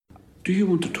Do you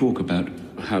want to talk about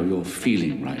how you're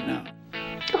feeling right now?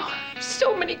 Oh,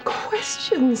 so many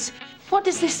questions. What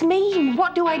does this mean?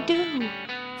 What do I do?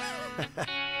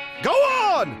 Go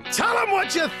on! Tell them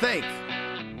what you think!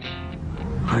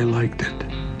 I liked it.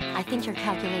 I think your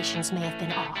calculations may have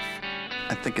been off.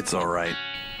 I think it's all right.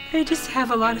 I just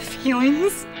have a lot of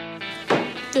feelings.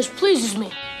 This pleases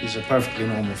me. These are perfectly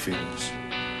normal feelings.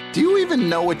 Do you even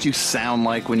know what you sound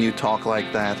like when you talk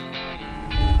like that?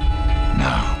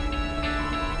 Now,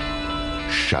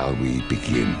 shall we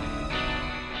begin?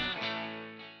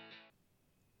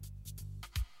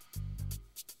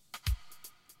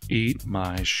 Eat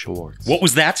my shorts. What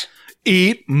was that?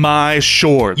 Eat my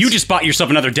shorts. You just bought yourself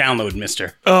another download,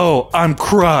 mister. Oh, I'm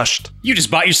crushed. You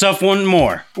just bought yourself one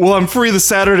more. Well, I'm free the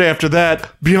Saturday after that.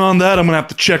 Beyond that, I'm gonna have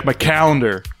to check my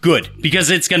calendar. Good, because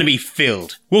it's gonna be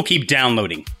filled. We'll keep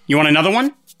downloading. You want another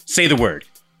one? Say the word.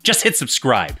 Just hit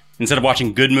subscribe. Instead of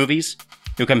watching good movies,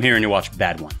 you'll come here and you'll watch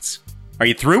bad ones. Are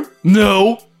you through?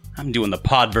 No. I'm doing the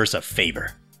Podverse a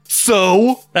favor.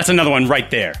 So? That's another one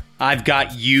right there. I've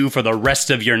got you for the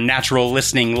rest of your natural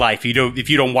listening life if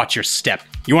you don't watch your step.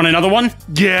 You want another one?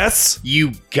 Yes.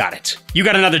 You got it. You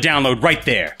got another download right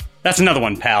there. That's another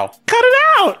one, pal. Cut it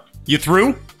out. You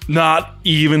through? Not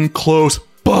even close,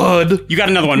 bud. You got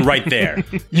another one right there.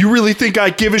 You really think I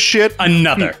give a shit?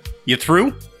 Another. You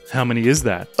through? How many is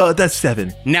that? That's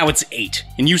 7. Now it's 8,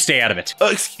 and you stay out of it.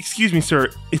 Excuse me, sir.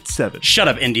 It's 7. Shut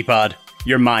up, IndiePod.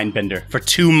 You're mine, Bender. For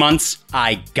 2 months,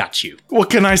 I got you. What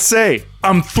can I say?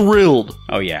 I'm thrilled.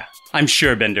 Oh yeah, I'm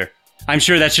sure, Bender. I'm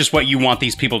sure that's just what you want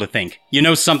these people to think. You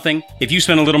know something? If you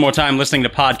spend a little more time listening to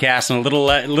podcasts and a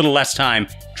little less time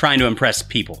trying to impress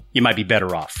people, you might be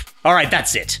better off. All right,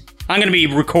 that's it. I'm going to be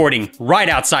recording right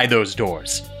outside those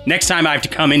doors. Next time I have to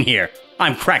come in here,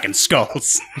 I'm cracking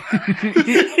skulls.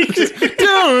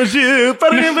 Don't you?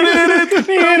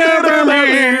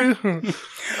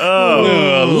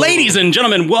 Ladies and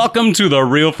gentlemen, welcome to the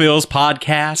Real Feels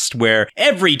podcast, where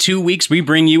every 2 weeks we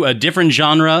bring you a different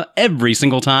genre every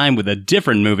single time with a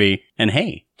different movie. And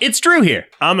hey, it's Drew here.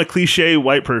 I'm a cliche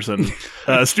white person,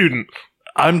 student.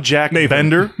 I'm Jack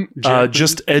Bender,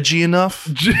 just edgy enough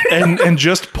and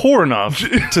just poor enough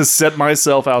to set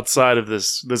myself outside of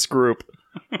this group.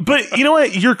 But you know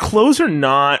what? Your clothes are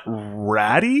not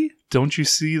ratty. Don't you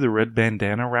see the red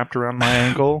bandana wrapped around my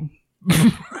ankle?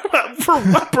 For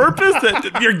what purpose?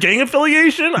 Your gang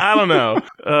affiliation? I don't know.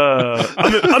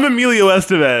 I'm Emilio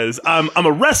Estevez. I'm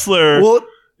a wrestler. Well,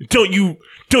 don't you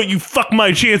fuck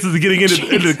my chances of getting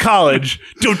into college.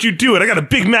 Don't you do it. I got a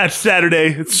big match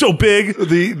Saturday. It's so big.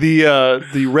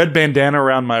 The red bandana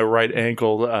around my right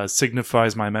ankle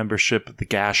signifies my membership at the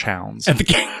Gash Hounds. At the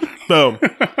gang. Boom.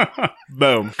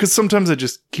 Boom. Because sometimes I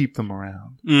just keep them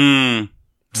around.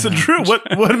 So Drew,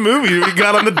 what movie we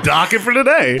got on the docket for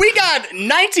today? We got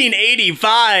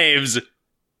 1985's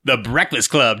The Breakfast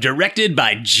Club, directed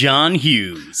by John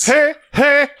Hughes. Hey,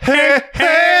 hey, hey,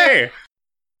 hey!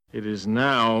 It is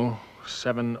now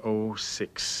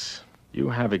 7:06. You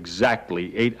have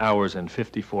exactly 8 hours and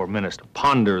 54 minutes to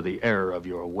ponder the error of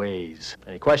your ways.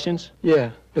 Any questions?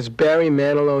 Yeah. Does Barry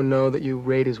Manilow know that you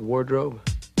raid his wardrobe?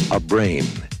 A brain,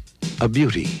 a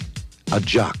beauty, a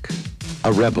jock,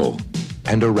 a rebel,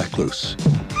 and a recluse.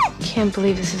 Can't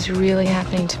believe this is really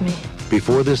happening to me.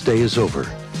 Before this day is over,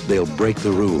 they'll break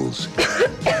the rules.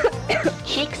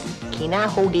 Chicks cannot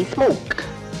hold their smoke.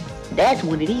 That's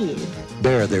what it is.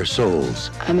 Bare their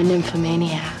souls. I'm a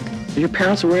nymphomaniac. Are your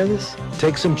parents aware of this?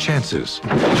 Take some chances.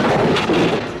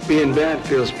 Being bad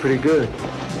feels pretty good,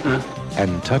 huh?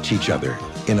 And touch each other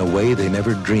in a way they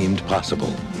never dreamed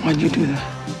possible. Why'd you do that?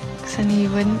 Because I knew you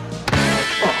wouldn't.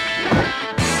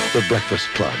 The Breakfast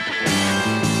Club.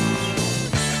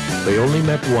 They only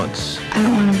met once. I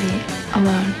don't want to be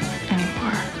alone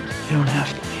anymore. You don't have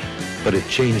to be. But it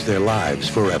changed their lives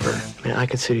forever. Man, I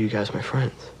consider you guys my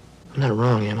friends. I'm not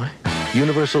wrong, am I?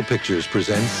 Universal Pictures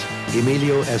presents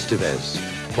Emilio Estevez,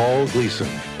 Paul Gleason,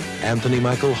 Anthony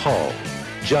Michael Hall,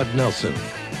 Judd Nelson,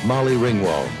 Molly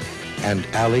Ringwald, and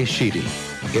Ali Sheedy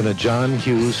in a John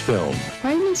Hughes film.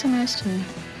 Why are you being so nice to me?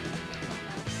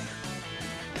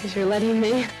 Because you're letting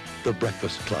me. The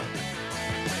Breakfast Club.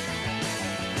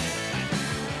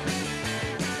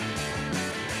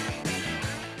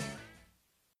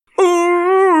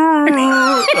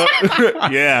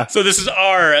 Yeah. So this is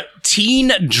our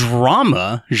teen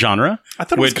drama genre. I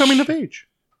thought it was coming of age.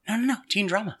 No. Teen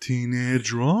drama. Teenage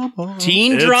drama.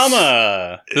 Teen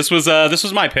drama. This was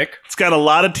my pick. It's got a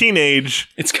lot of teenage.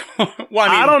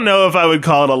 Well, I don't know if I would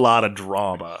call it a lot of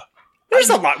drama. There's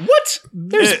a lot. What?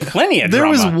 There's plenty of There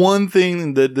drama. was one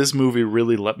thing that this movie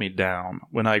really let me down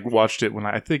when I watched it.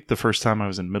 I think the first time I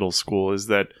was in middle school, is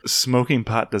that smoking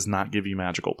pot does not give you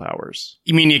magical powers.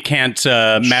 You mean you can't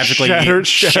magically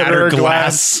shatter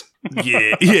glass?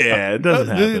 Yeah, it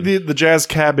doesn't happen. The jazz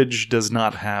cabbage does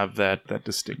not have that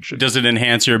distinction. Does it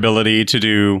enhance your ability to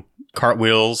do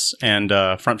cartwheels and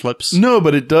front flips? No,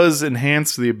 but it does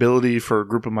enhance the ability for a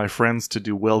group of my friends to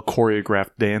do well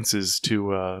choreographed dances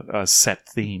to a set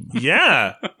theme.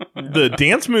 Yeah. The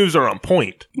dance moves are on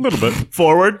point. A little bit.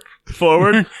 Forward,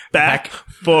 back,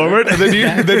 forward. And then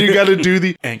you got to do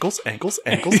the ankles, side,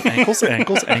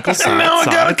 now I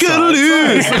gotta cut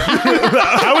loose.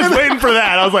 I was waiting for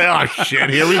that. I was like, oh shit,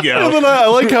 here we go. And then I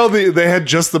like how they had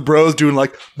just the bros doing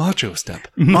like macho step,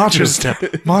 arms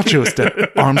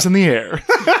in the air.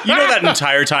 You know that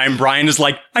entire time Brian is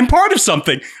like, I'm part of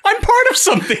something.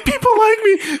 People like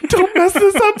me. Don't mess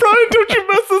this up, Brian. Don't you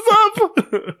mess this up.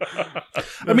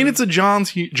 I mean, it's a John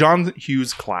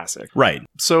Hughes classic. Right.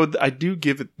 So I do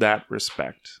give it that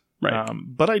respect. Right.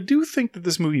 But I do think that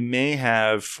this movie may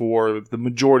have, for the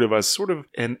majority of us, sort of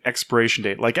an expiration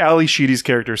date. Like Ali Sheedy's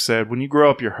character said, when you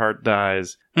grow up, your heart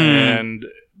dies. And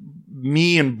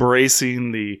me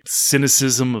embracing the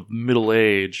cynicism of middle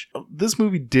age, this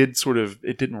movie didn't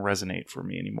resonate for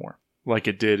me anymore like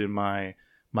it did in my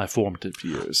formative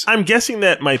years. I'm guessing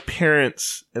that my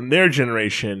parents and their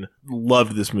generation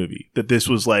loved this movie. That this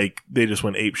was like, they just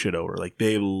went apeshit over. Like,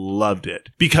 they loved it.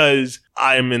 Because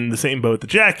I'm in the same boat that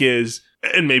Jack is.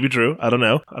 And maybe true. I don't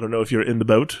know. I don't know if you're in the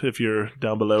boat, if you're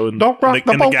down below in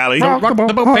the galley. Don't rock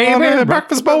the boat, baby.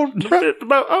 Breakfast boat.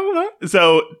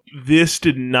 So this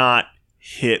did not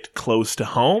hit close to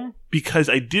home, because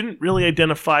I didn't really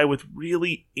identify with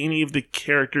really any of the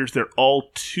characters. They're all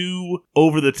too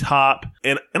over the top.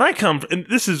 And and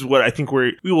this is what I think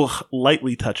we will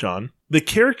lightly touch on. The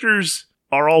characters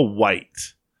are all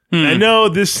white. I know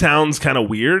this sounds kind of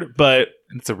weird, but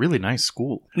it's a really nice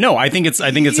school. No, I think it's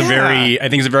a very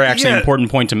actually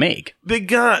important point to make. They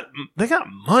got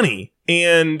money.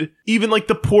 And even like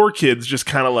the poor kids just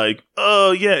kind of like,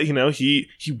 oh yeah, he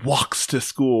walks to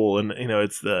school, and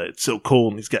it's so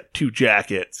cold, and he's got 2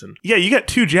 jackets, and yeah, you got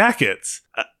 2 jackets.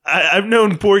 I've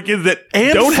known poor kids that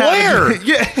don't flare.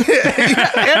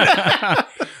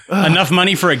 have enough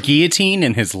money for a guillotine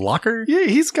in his locker. Yeah,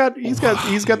 he's got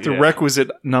the requisite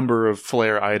number of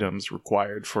flare items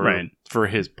required for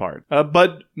his part.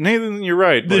 But Nathan, you're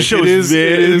right. This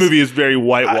movie is very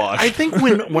whitewashed. I think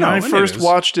when I first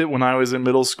watched it, when I was in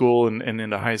middle school and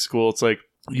into high school, it's like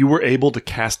you were able to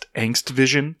cast angst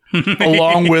vision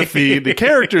along with the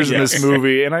characters in this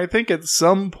movie, and I think at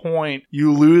some point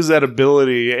you lose that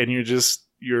ability, and you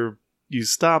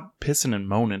stop pissing and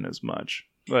moaning as much.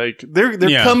 Like they're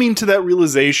coming to that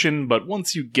realization, but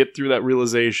once you get through that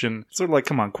realization, it's sort of like,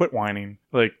 come on, quit whining.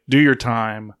 Like, do your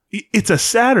time. It's a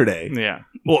Saturday. Yeah.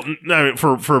 Well, I mean,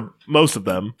 for most of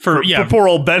them. For poor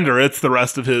old Bender, it's the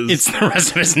rest of his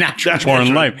natural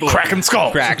born life. Cracking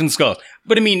skulls.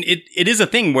 But I mean, it is a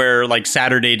thing where like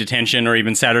Saturday detention or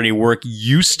even Saturday work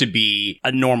used to be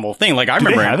a normal thing. Like I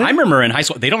remember in high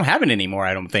school, they don't have it anymore.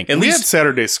 I don't think. At least had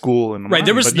Saturday school and right.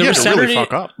 There was Saturday. Really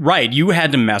fuck up. Right. You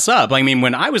had to mess up. I mean,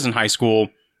 when I was in high school,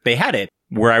 they had it.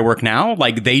 Where I work now,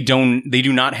 like they do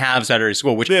not have Saturday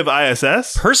school. Which they have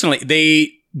ISS. Personally,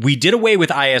 we did away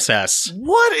with ISS.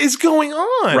 What is going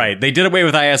on? Right. They did away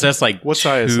with ISS. Like, what's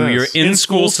ISS? Your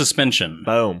in-school suspension.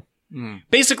 Boom.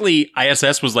 Basically,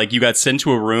 ISS was like you got sent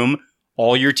to a room.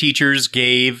 All your teachers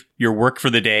gave your work for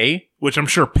the day. Which I'm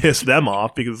sure pissed them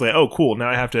off, because it's like, oh, cool, now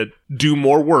I have to do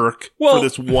more work for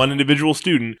this one individual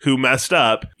student who messed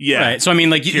up. Yeah. Right. So, I mean,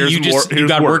 like, you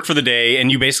got work for the day,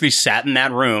 and you basically sat in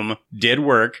that room, did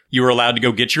work. You were allowed to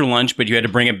go get your lunch, but you had to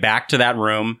bring it back to that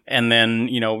room, and then,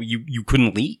 you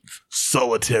couldn't leave.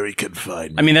 Solitary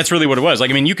confinement. I mean, that's really what it was. Like,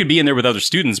 I mean, you could be in there with other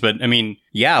students, but, I mean,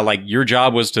 yeah, like, your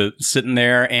job was to sit in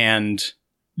there and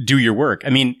do your work. I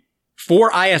mean,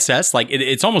 for ISS, like,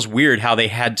 it's almost weird how they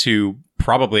had to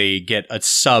probably get a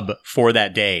sub for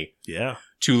that day. Yeah.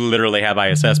 To literally have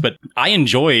ISS. But I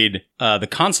enjoyed the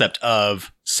concept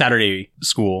of Saturday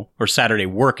school, or Saturday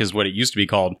work is what it used to be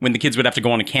called, when the kids would have to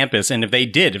go on a campus. And if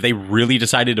they really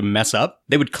decided to mess up,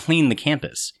 they would clean the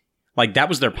campus. Like, that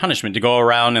was their punishment, to go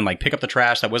around and like pick up the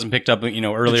trash that wasn't picked up,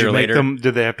 earlier or later.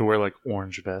 Did they have to wear like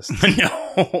orange vests?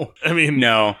 No. I mean,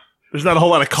 no. There's not a whole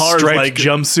lot of cars striped like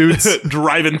jumpsuits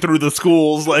driving through the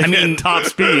schools like at top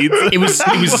speeds. It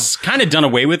was kind of done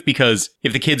away with, because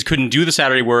if the kids couldn't do the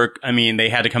Saturday work, I mean, they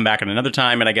had to come back at another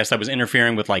time, and I guess that was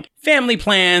interfering with like family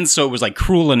plans, so it was like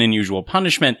cruel and unusual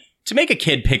punishment. to make a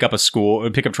kid pick up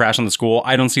trash on the school,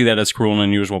 I don't see that as cruel and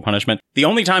unusual punishment. The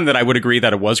only time that I would agree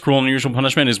that it was cruel and unusual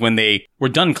punishment is when they were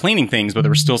done cleaning things, but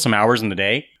there were still some hours in the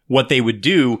day. What they would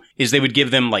do is they would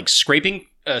give them like scraping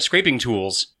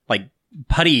tools, like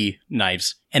putty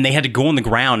knives, and they had to go on the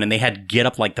ground and they had to get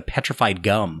up like the petrified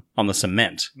gum on the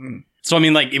cement. So I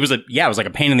mean, like it was like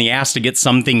a pain in the ass to get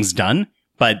some things done,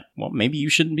 but well, maybe you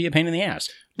shouldn't be a pain in the ass.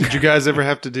 Did you guys ever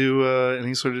have to do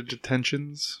any sort of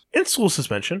detentions? In school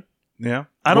suspension. Yeah.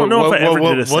 I don't know if I ever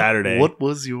did a Saturday. What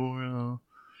was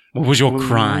your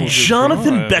crime?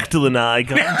 Jonathan Bechtel and I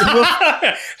got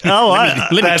into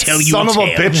let me tell you son of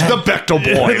a bitch, the Bechtel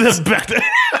boys.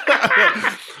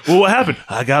 Well, what happened?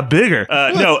 I got bigger.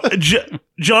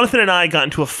 Jonathan and I got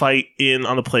into a fight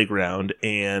on the playground,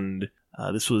 and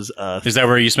this was... Is that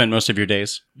where you spent most of your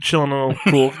days? Chilling on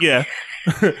a pool, yeah.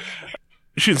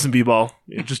 Shooting some b-ball,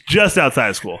 just outside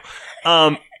of school.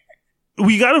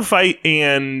 We got in a fight,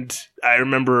 and I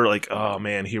remember like, oh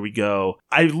man, here we go.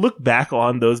 I look back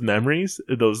on those memories,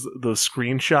 those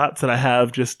screenshots that I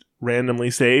have just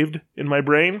randomly saved in my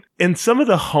brain, and some of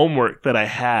the homework that I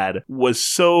had was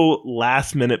so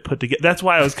last minute put together. That's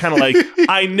why I was kind of like,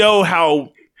 I know how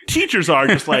teachers are,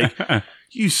 just like,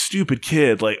 you stupid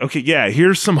kid. Like, okay, yeah,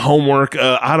 here's some homework.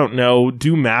 I don't know,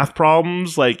 do math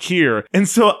problems, like here. And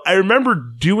so I remember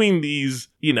doing these,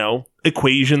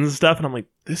 equations and stuff, and I'm like,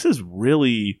 this is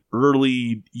really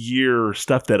early year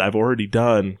stuff that I've already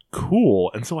done.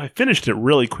 Cool. And so I finished it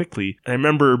really quickly. And I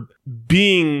remember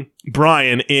being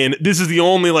Brian, and this is the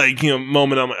only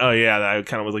moment I'm like, oh yeah, I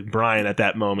kind of was like Brian at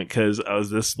that moment, because I was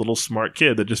this little smart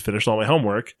kid that just finished all my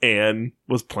homework and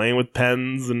was playing with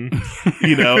pens and,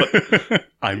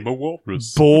 I'm a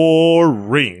walrus.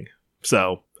 Boring.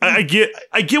 So I get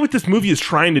what this movie is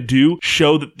trying to do,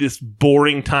 show that this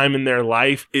boring time in their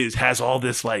life has all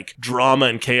this like drama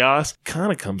and chaos.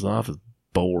 Kind of comes off as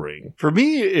boring. For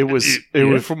me, it was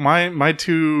for my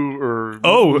two or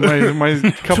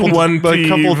my couple I'll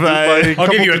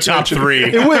give you a top three.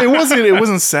 It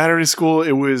wasn't Saturday school.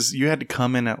 It was, you had to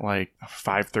come in at like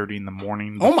 5:30 in the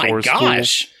morning. Oh my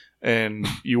gosh. School. And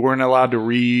you weren't allowed to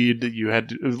read. You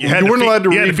weren't allowed to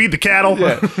read. You had to feed the cattle.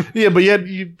 Yeah, but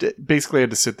you basically had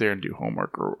to sit there and do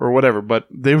homework or whatever. But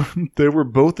they were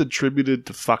both attributed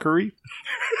to fuckery.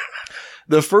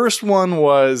 The first one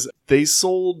was they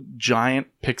sold giant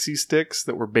pixie sticks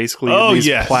that were basically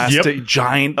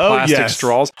giant plastic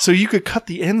straws. So you could cut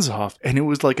the ends off, and it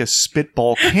was like a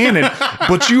spitball cannon,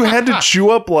 but you had to chew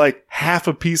up like half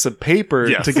a piece of paper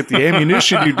to get the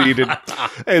ammunition you needed.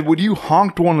 And when you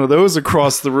honked one of those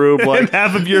across the room, like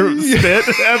half of your spit,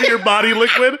 half of your body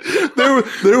liquid,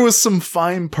 there was some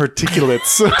fine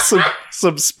particulates,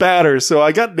 some spatter. So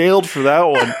I got nailed for that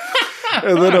one.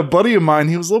 And then a buddy of mine,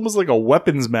 he was almost like a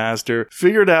weapons master,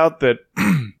 figured out that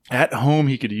at home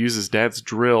he could use his dad's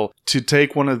drill to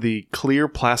take one of the clear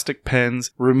plastic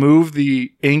pens, remove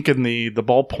the ink and the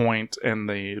ballpoint and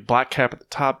the black cap at the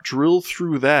top, drill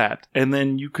through that, and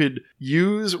then you could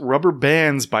use rubber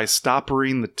bands by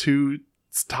stoppering the two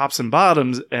tops and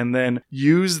bottoms, and then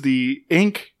use the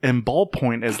ink and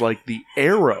ballpoint as like the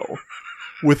arrow,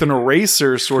 with an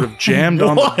eraser sort of jammed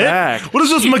on the back. What is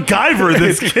this MacGyver,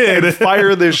 this kid? And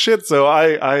fire this shit. So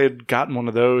I had gotten one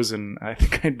of those, and I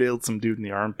think I nailed some dude in the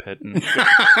armpit and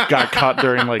got caught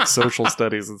during like social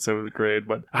studies in 7th grade.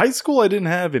 But high school, I didn't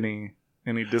have any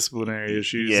disciplinary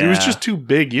issues. Yeah. It was just too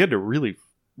big. You had to really,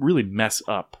 really mess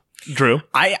up. Drew?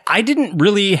 I didn't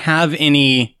really have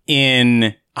any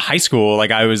in high school.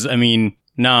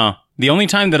 No. The only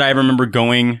time that I remember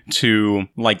going to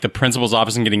like the principal's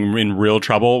office and getting in real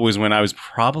trouble was when I was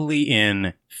probably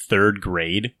in 3rd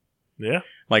grade. Yeah.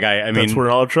 Like I mean, that's where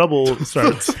all trouble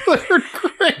starts. 3rd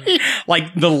grade. Like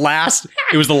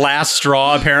it was the last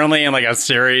straw apparently, in like a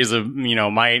series of,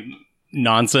 my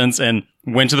nonsense, and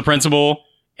went to the principal.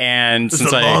 And this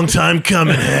is a long time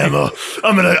coming, Hammer.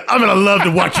 I'm gonna love to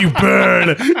watch you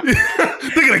burn.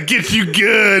 They're gonna get you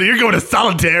good. You're going to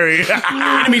solitary.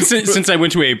 I mean, since I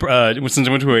went to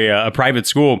a private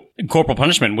school, corporal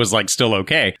punishment was like still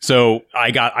okay. So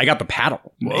I got the paddle.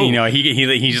 Whoa.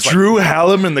 He just Drew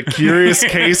Hallam in the curious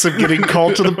case of getting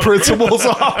called to the principal's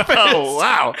office. Oh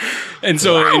wow! And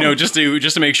so just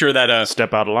to make sure that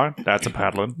step out of line. That's a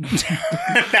paddling.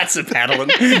 That's a paddling.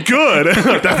 Good.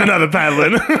 That's another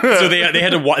paddling. So they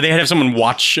had to have someone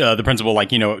watch the principal,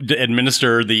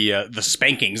 administer the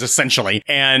spankings essentially.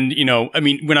 And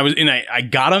when I was in, I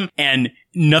got him and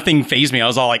nothing fazed me. I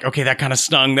was all like, okay, that kind of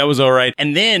stung. That was all right.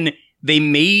 And then they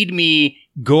made me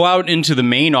go out into the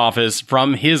main office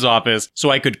from his office so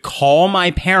I could call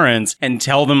my parents and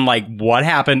tell them like what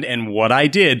happened and what I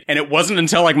did. And it wasn't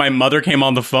until like my mother came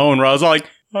on the phone where I was all like,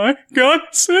 I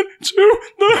got sent to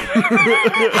the...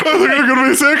 I think I'm gonna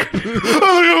be sick. I think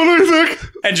I'm gonna be sick.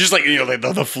 And just like,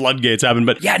 the floodgates happen.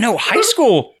 But yeah, no, high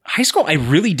school, I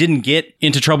really didn't get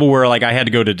into trouble where like I had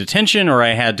to go to detention or I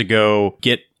had to go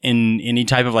get in any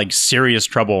type of like serious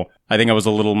trouble. I think I was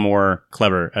a little more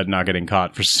clever at not getting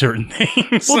caught for certain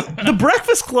things. Well, the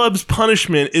Breakfast Club's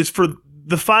punishment is for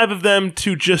the five of them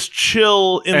to just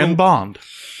chill in bond.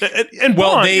 And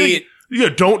well, bond. they... Yeah,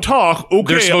 don't talk.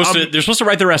 Okay, they're supposed to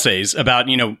write their essays about,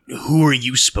 who are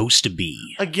you supposed to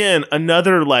be? Again,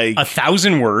 another like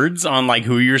 1,000 words on like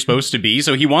who you're supposed to be.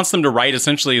 So he wants them to write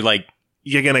essentially like,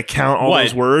 you're gonna count all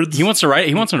those words. He wants them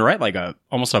to write like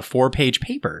almost a 4-page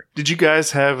paper. Did you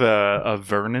guys have a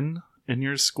Vernon in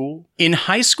your school? In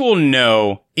high school,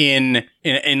 no. In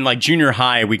like junior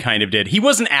high, we kind of did. He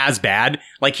wasn't as bad.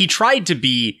 Like he tried to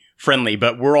be friendly,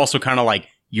 but we're also kind of like,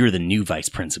 you're the new vice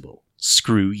principal.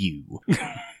 Screw you.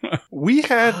 We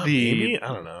had maybe? I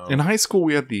don't know. In high school,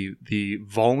 we had the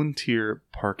volunteer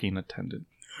parking attendant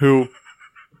who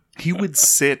he would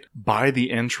sit by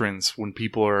the entrance when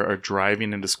people are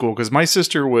driving into school. Because my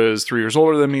sister was 3 years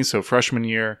older than me, so freshman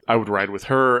year, I would ride with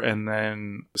her. And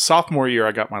then sophomore year,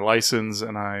 I got my license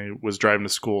and I was driving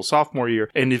to school sophomore year.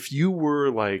 And if you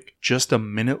were like just a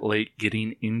minute late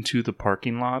getting into the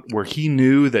parking lot where he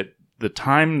knew that the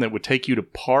time that would take you to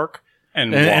park,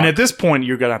 and at this point,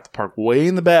 you're going to have to park way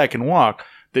in the back and walk,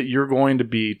 that you're going to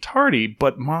be tardy.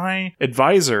 But my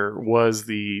advisor was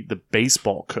the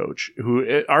baseball coach who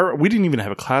we didn't even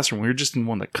have a classroom. We were just in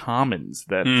one of the commons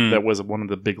that was one of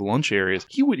the big lunch areas.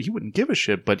 He wouldn't give a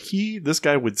shit, but this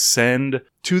guy would send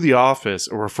to the office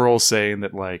a referral saying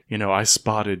that like, I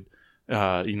spotted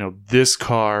this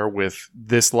car with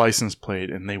this license plate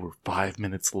and they were 5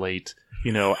 minutes late,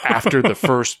 after the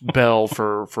first bell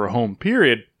for home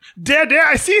period. Dad,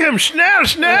 I see him. Schnell.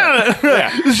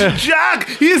 Jack,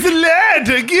 he's the lad.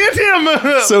 Get him.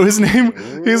 So his name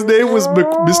was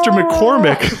Mr.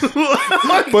 McCormick,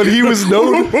 but he was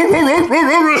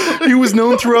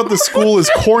known throughout the school as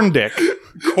Corn Dick.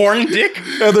 Corn Dick?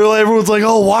 And everyone's like,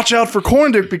 oh, watch out for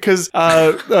Corn Dick, because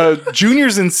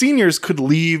juniors and seniors could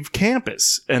leave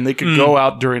campus and they could go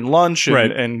out during lunch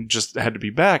and just had to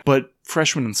be back. But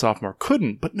freshman and sophomore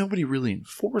couldn't, but nobody really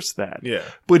enforced that. Yeah.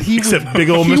 But except big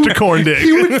old Mr. Corn Dick.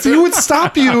 He would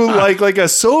stop you like a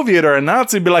Soviet or a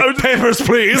Nazi and be like, papers,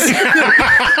 please.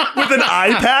 With an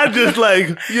iPad, just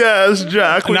like, yes,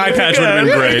 Jack. An iPad would have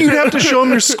been great. You'd have to show him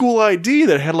your school ID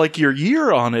that had like your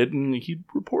year on it, and he'd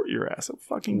report your ass.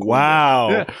 Fucking wow.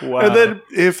 Yeah. Wow. And then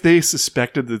if they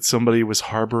suspected that somebody was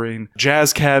harboring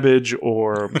jazz cabbage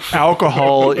or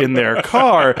alcohol in their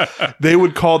car, they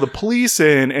would call the police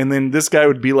in, and then this guy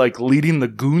would be like leading the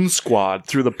goon squad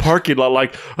through the parking lot.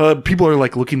 Like people are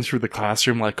like looking through the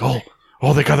classroom like, oh,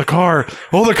 they got the car.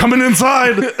 Oh, they're coming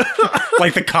inside.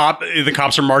 Like the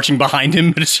cops are marching behind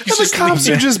him. But the cops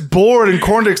are just bored, and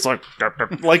Corn Dick's like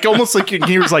almost like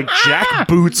he was like jack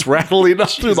boots rattling up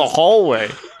through the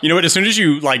hallway. You know what? As soon as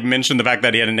you like mentioned the fact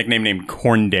that he had a nickname named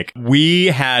Corn Dick, we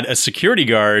had a security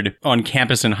guard on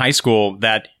campus in high school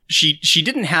that she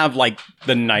didn't have like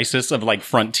the nicest of like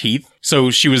front teeth,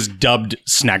 so she was dubbed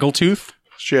Snaggletooth.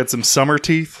 She had some summer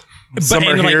teeth. But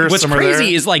what's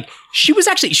crazy is like she was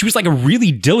like a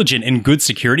really diligent and good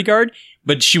security guard,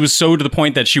 but she was so to the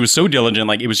point that she was so diligent,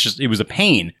 like it was a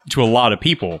pain to a lot of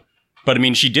people. But I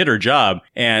mean, she did her job,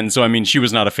 and so I mean, she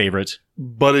was not a favorite.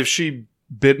 But if she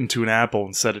bit into an apple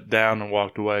and set it down and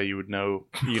walked away, you would know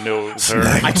it was her.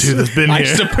 Snaggletooth has been here. I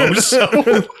suppose so.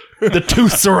 The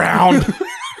tooth's around.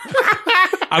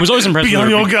 I was always impressed. Be on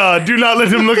your guard. Do not let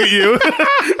him look at you.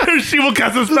 She will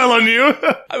cast a spell on you.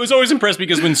 I was always impressed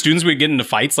because when students would get into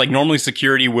fights, like normally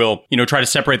security will, try to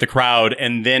separate the crowd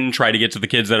and then try to get to the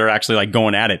kids that are actually like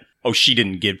going at it. Oh, she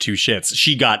didn't give two shits.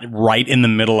 She got right in the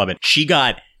middle of it. She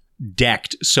got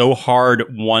decked so hard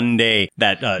one day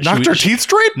that knocked her teeth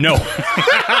straight? No.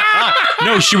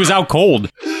 No, she was out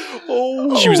cold.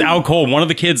 Oh. She was out cold. One of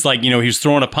the kids, like, he was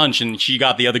throwing a punch and she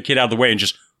got the other kid out of the way and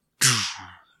just...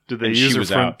 Did they use her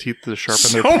front teeth to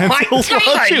sharpen their pencils? Oh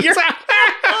my God! You're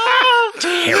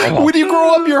terrible. When you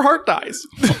grow up, your heart dies.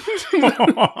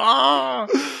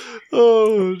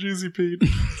 Oh, Juicy Pete.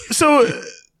 So,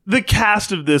 the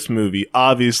cast of this movie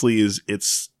obviously is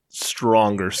its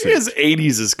stronger side. As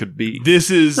 80s as could be.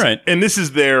 This is and this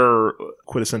is their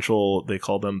quintessential, they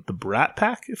call them the Brat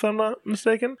Pack, if I'm not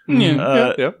mistaken.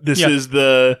 This is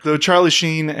the Charlie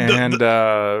Sheen and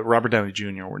Robert Downey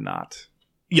Jr. were not.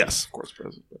 Yes, of course,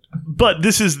 President. But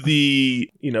this is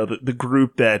the the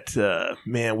group that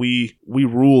we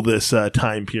rule this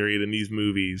time period in these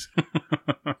movies.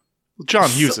 John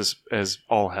Hughes as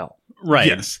all hell, right?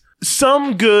 Yes.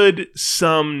 Some good,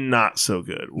 some not so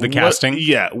good. The casting?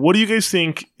 Yeah. What do you guys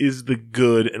think is the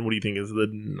good, and what do you think is the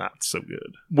not so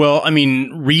good? Well, I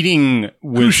mean, reading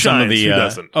with Who some of shines, the... who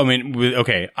doesn't? I mean, no.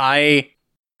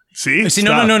 See, No.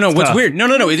 It's What's tough. weird?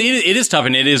 No. It is tough,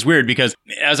 and it is weird because,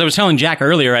 as I was telling Jack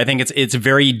earlier, I think it's a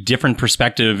very different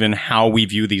perspective in how we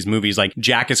view these movies. Like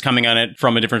Jack is coming on it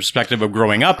from a different perspective of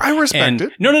growing up. I respect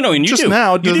it. No, and you Just do.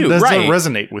 now, it you do. doesn't Right.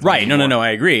 resonate with me Right? No. anymore.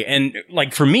 I agree. And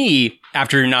like for me,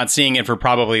 after not seeing it for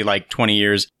probably like 20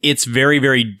 years, it's very,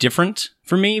 very different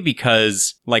for me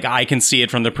because like I can see it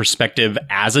from the perspective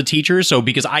as a teacher. So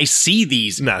because I see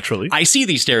these naturally, I see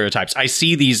these stereotypes, I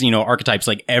see these archetypes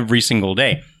like every single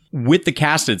day. With the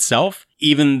cast itself,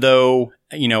 even though,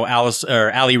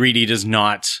 Ali Reedy does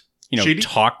not, Sheedy?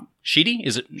 talk. Sheedy?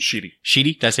 Is it? Sheedy.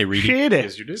 Sheedy? Did I say Reedy? Sheedy.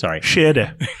 Yes, you did. Sorry. Sheedy.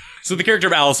 So the character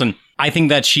of Allison, I think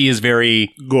that she is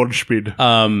very... Godspeed.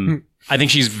 I think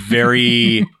she's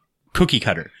very cookie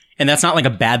cutter. And that's not like a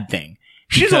bad thing.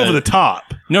 She's over the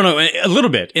top. No, a little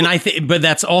bit. And but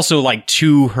that's also like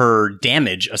to her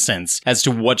damage, a sense, as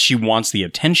to what she wants the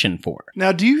attention for.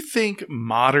 Now, do you think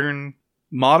modern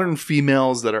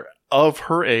females that are of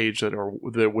her age that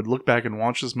would look back and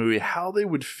watch this movie, how they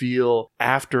would feel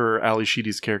after Ali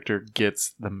Sheedy's character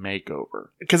gets the makeover?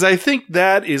 Because I think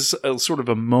that is a sort of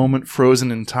a moment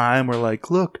frozen in time where, like,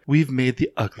 look, we've made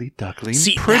the ugly duckling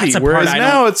pretty. That's a Whereas part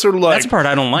now it's sort of like, that's the part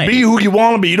I don't like. Be who you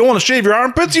want to be. You don't want to shave your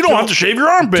armpits. You don't have to shave your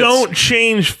armpits. Don't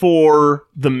change for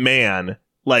the man,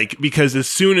 like, because as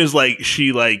soon as like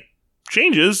she like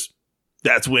changes,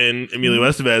 that's when Emilio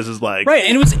Estevez is like, right,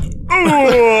 and it was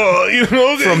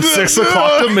from 6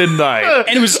 o'clock to midnight,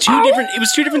 and it was two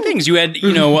different things. You had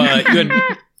you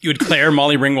had Claire,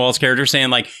 Molly Ringwald's character,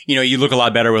 saying like, you look a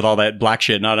lot better with all that black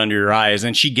shit not under your eyes,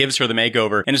 and she gives her the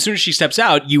makeover. And as soon as she steps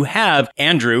out, you have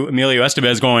Andrew, Emilio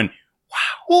Estevez, going, wow.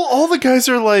 Well, all the guys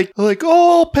are like,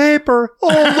 oh, paper. Oh,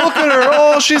 look at her.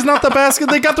 Oh, she's not the basket.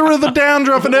 They got rid of the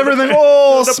dandruff and everything.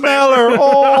 Oh, smell her.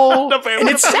 Oh. And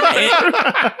it's sad.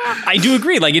 I do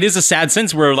agree. Like, it is a sad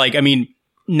sense where, like, I mean,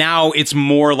 now it's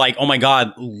more like, oh my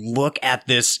God, look at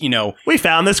this, we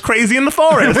found this crazy in the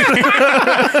forest.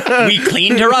 We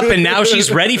cleaned her up and now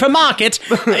she's ready for market.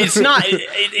 It's not,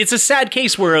 it's a sad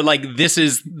case where, like, this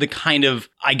is the kind of,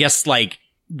 I guess, like,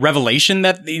 revelation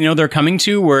that they're coming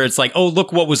to, where it's like, oh,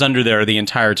 look what was under there the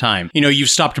entire time. You've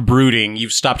stopped brooding,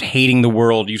 you've stopped hating the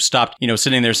world, you've stopped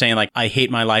sitting there saying like, I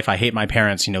hate my life, I hate my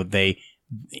parents. He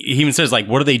even says like,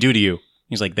 what do they do to you?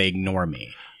 He's like, they ignore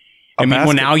me.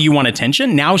 Well, now you want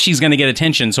attention? Now she's going to get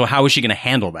attention, so how is she going to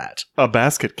handle that? A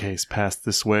basket case passed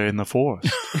this way in the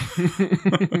forest.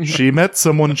 She met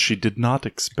someone she did not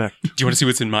expect. Do you want to see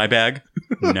what's in my bag?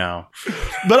 No.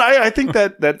 But I think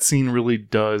that scene really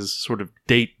does sort of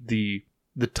date the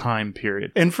time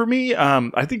period. And for me,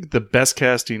 I think the best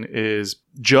casting is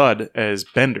Judd as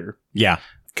Bender. Yeah.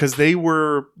 Because they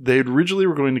originally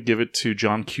were going to give it to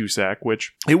John Cusack,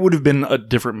 which it would have been a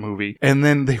different movie. And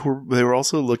then they were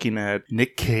also looking at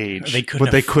Nick Cage, they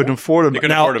couldn't afford him.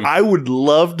 Now, I would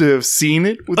love to have seen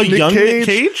it with Nick young Cage.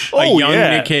 Nick Cage? Oh, a young yeah.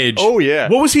 Nick Cage. Oh yeah.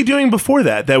 What was he doing before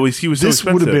that? He was so this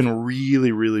expensive. would have been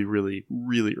really, really, really,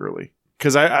 really early.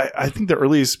 Because I think the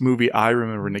earliest movie I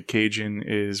remember Nick Cage in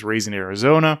is Raising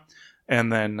Arizona,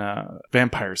 and then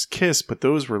Vampire's Kiss. But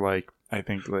those were like, I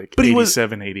think like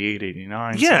 87, 88,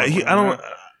 89. Yeah,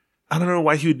 I don't know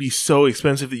why he would be so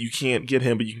expensive that you can't get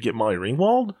him, but you can get Molly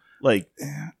Ringwald. Like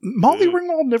Molly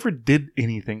Ringwald never did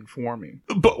anything for me.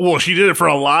 But she did it for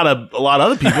a lot of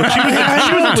other people. She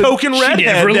was a token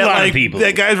redhead for a that lot of like people.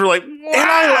 that guys were like,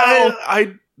 wow. And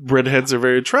I redheads are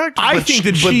very attractive. I but think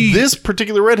that but this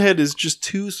particular redhead is just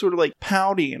too sort of like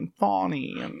pouty and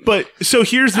fawny. And but so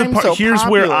here's the part. so Here's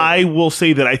popular. where I will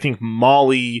say that I think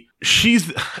Molly, she's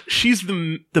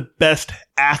the best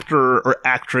actor or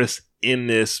actress in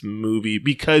this movie,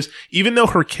 because even though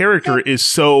her character is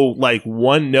so like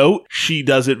one note, she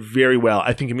does it very well.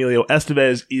 I think Emilio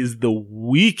Estevez is the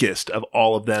weakest of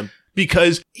all of them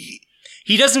because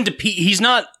he doesn't he's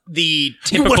not the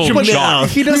typical jock.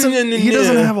 He doesn't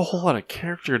have a whole lot of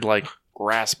character to like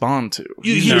grasp onto.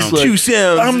 He's like, two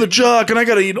sounds. I'm the jock and I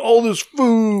gotta eat all this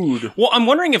food. Well, I'm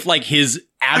wondering if like his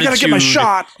attitude, I gotta get my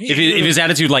shot. If his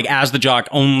attitude like as the jock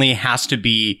only has to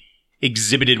be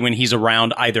exhibited when he's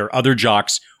around either other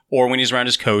jocks or when he's around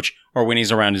his coach or when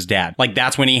he's around his dad. Like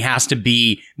that's when he has to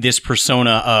be this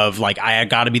persona of like, I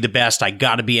gotta be the best, I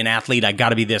gotta be an athlete, I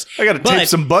gotta be this. I gotta tape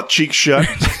some butt cheeks shut.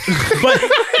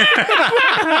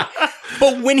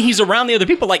 But when he's around the other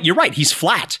people, like you're right, he's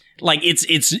flat. Like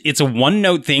it's a one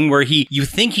note thing where you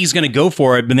think he's gonna go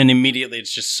for it, but then immediately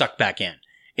it's just sucked back in.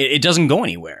 It doesn't go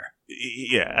anywhere.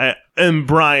 Yeah. And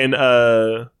Brian,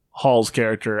 Hall's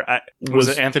character was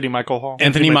it Anthony Michael Hall?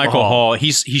 Anthony Michael Hall.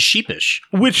 He's sheepish,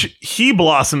 which he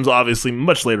blossoms obviously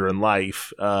much later in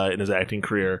life in his acting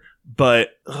career. But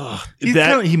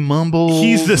he mumbles.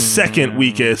 He's the second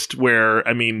weakest. Where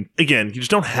I mean, again, you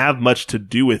just don't have much to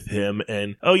do with him.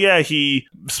 And he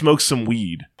smokes some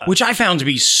weed, which I found to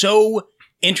be so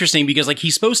interesting because like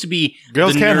he's supposed to be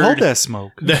girls the can't nerd, hold that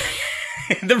smoke.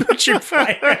 The Richard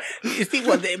Pryor. You see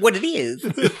what it is.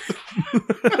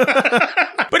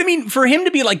 But I mean, for him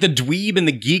to be like the dweeb and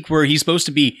the geek where he's supposed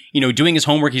to be, doing his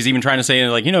homework, he's even trying to say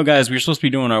like, guys, we're supposed to be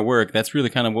doing our work. That's really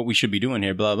kind of what we should be doing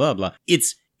here, blah, blah, blah.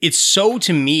 It's so,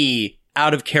 to me,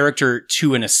 out of character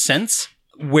to in a sense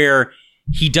where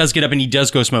he does get up and he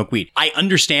does go smoke weed. I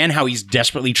understand how he's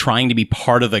desperately trying to be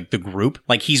part of the group.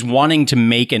 Like he's wanting to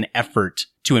make an effort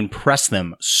to impress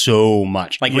them so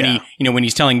much. Like when he, when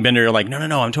he's telling Bender, like, no,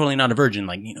 I'm totally not a virgin.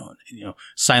 Like,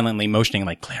 silently motioning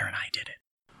like Claire and I did it.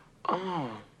 Oh,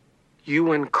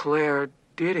 you and Claire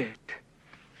did it.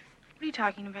 What are you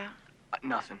talking about?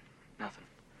 Nothing.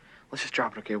 Let's just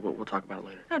drop it, okay? We'll talk about it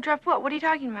later. No, drop what? What are you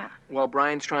talking about? Well,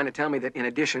 Brian's trying to tell me that in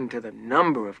addition to the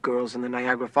number of girls in the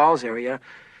Niagara Falls area,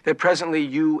 that presently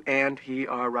you and he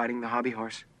are riding the hobby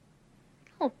horse.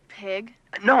 Oh, pig.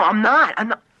 No, I'm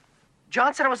not.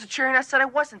 John said I was a cheery and I said I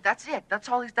wasn't. That's it. That's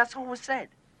all was said.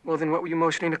 Well, then what were you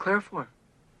motioning to Claire for?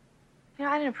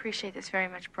 I didn't appreciate this very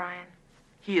much, Brian.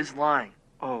 He is lying.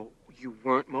 Oh, you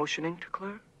weren't motioning to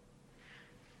Claire?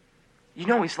 You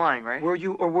know he's lying, right? Were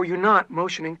you or were you not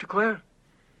motioning to Claire?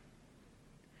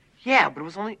 Yeah, but it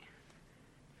was only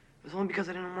because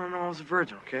I didn't want to know I was a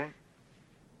virgin, okay?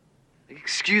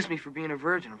 Excuse me for being a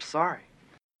virgin. I'm sorry.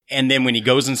 And then when he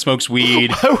goes and smokes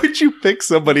weed, why would you pick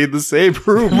somebody in the same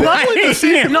room?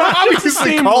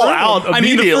 Obviously call out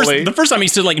immediately. I mean, the first time he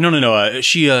said like, no,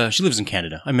 she lives in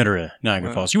Canada. I met her at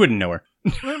Niagara Falls. You wouldn't know her.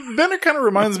 Bender kind of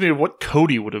reminds me of what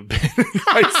Cody would have been in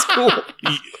high school.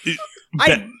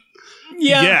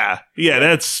 Yeah,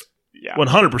 that's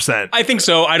 100%. I think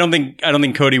so. I don't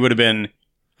think Cody would have been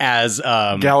as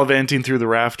gallivanting through the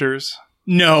rafters.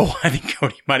 No, I think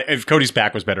Cody might. If Cody's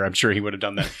back was better, I'm sure he would have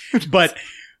done that. But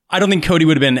I don't think Cody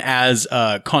would have been as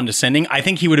condescending. I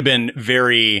think he would have been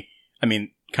very. I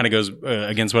mean, kind of goes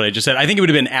against what I just said. I think it would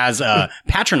have been as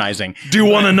patronizing. Do you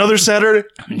want another Saturday?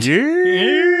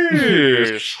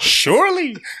 Yes,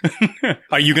 surely.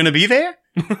 Are you going to be there?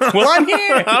 Well, I'm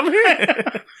here.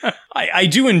 I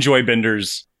do enjoy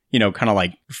Bender's, kind of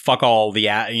like fuck all the,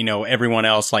 everyone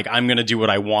else. Like I'm going to do what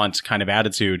I want kind of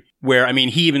attitude where, I mean,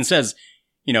 he even says,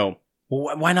 well,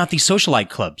 why not these socialite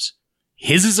clubs?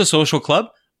 His is a social club,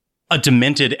 a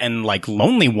demented and like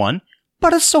lonely one,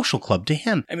 but a social club to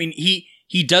him. I mean,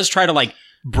 he does try to like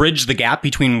bridge the gap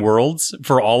between worlds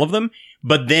for all of them.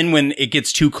 But then when it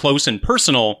gets too close and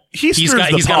personal, he's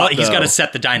got to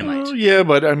set the dynamite. Well, yeah,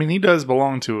 but I mean, he does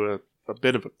belong to a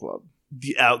bit of a club.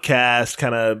 The outcast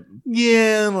kind of.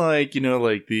 Yeah, like,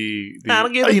 like the I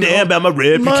don't give a damn about my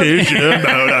reputation.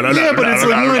 Yeah, but it's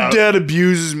like my dad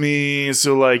abuses me.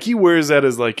 So like he wears that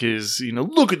as like his,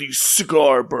 look at these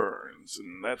cigar burns.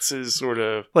 And that's his sort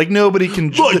of like nobody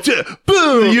can. Boom!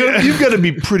 You've got to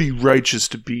be pretty righteous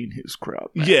to be in his crowd.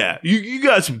 Man. Yeah, you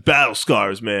got some battle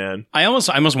scars, man. I almost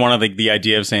wanted the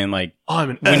idea of saying like I'm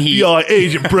an FBI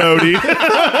agent, Brody.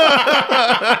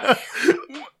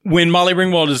 When Molly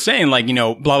Ringwald is saying like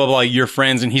blah blah blah, your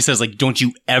friends, and he says like, don't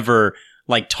you ever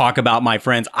like talk about my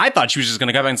friends. I thought she was just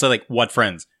gonna come back and say like, what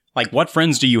friends? Like what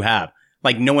friends do you have?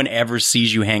 Like, no one ever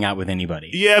sees you hang out with anybody.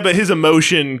 Yeah, but his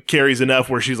emotion carries enough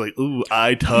where she's like, ooh,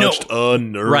 I touched a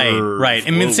nerve. Right.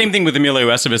 I mean, the same thing with Emilio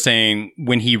Estevez saying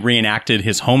when he reenacted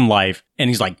his home life, and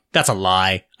he's like, that's a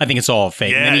lie. I think it's all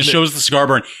fake. Yeah, and then he shows the scar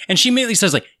burn, and she immediately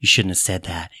says like, you shouldn't have said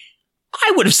that.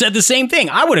 I would have said the same thing.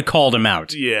 I would have called him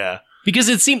out. Yeah. Because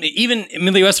it seemed, even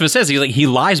Emilio Estevez says, he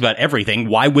lies about everything.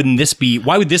 Why would this be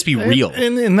real?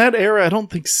 And in that era, I don't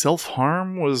think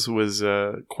self-harm was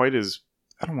quite as,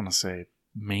 I don't want to say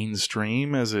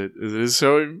mainstream as it is.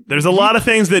 So there's a lot of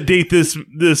things that date this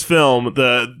film.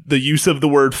 The use of the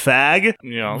word fag,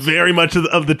 very much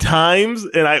of the times.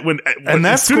 And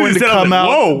that's going to come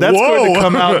out. That's going to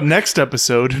come out next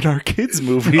episode in our kids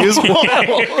movie as well.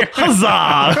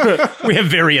 Huzzah! We have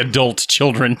very adult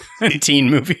children in teen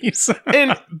movies.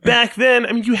 And back then,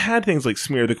 I mean, you had things like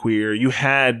Smear the Queer. You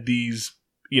had these,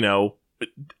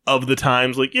 of the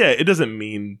times. Like, yeah, it doesn't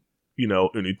mean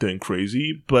anything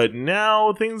crazy, but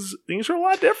now things are a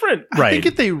lot different. Right. I think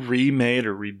if they remade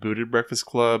or rebooted Breakfast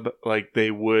Club, like they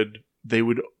would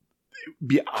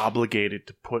be obligated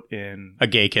to put in a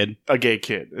gay kid.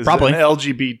 Probably an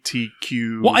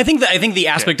LGBTQ. Well, I think the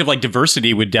aspect of like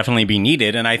diversity would definitely be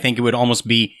needed, and I think it would almost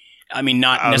be I mean,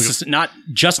 not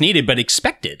just needed, but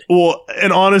expected. Well,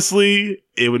 and honestly,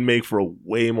 it would make for a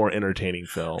way more entertaining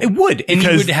film. It would, and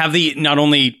you would have the not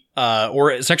only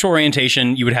or sexual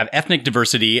orientation, you would have ethnic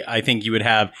diversity. I think you would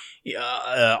have you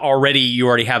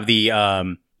already have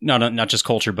the not just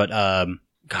culture, but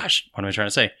gosh, what am I trying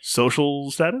to say? Social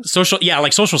status?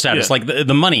 Like social status, like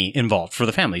the money involved for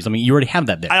the families. I mean, you already have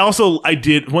that there. I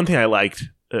did one thing I liked,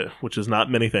 which is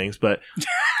not many things, but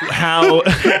how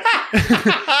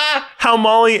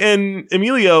Molly and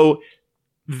Emilio,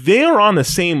 they are on the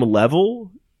same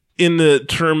level in the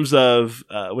terms of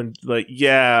when like,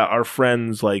 yeah, our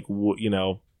friends, like, you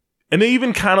know, and they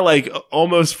even kind of like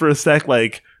almost for a sec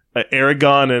like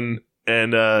Aragorn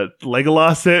and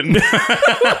Legolas it and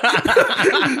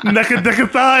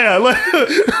Nekadathaya, like,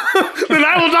 then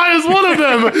I will die as one of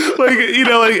them. Like, you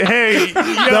know, like, hey,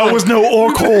 that was no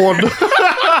orc horn.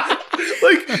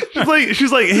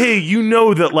 She's like, hey, you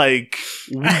know that like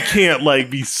we can't like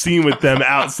be seen with them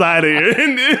outside of here.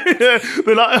 And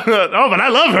but I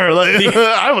love her. Like,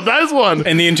 I will die as one.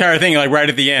 And the entire thing, like right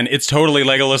at the end, it's totally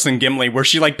Legolas and Gimli, where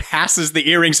she like passes the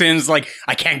earrings in, and is like,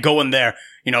 I can't go in there,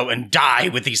 you know, and die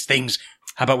with these things.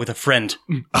 How about with a friend?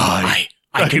 I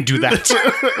can do that.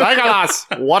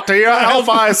 Legolas, what do your elf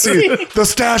eyes see? The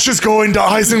stash is going to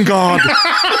Isengard.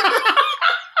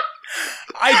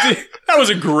 That was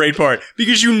a great part,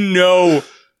 because you know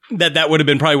that would have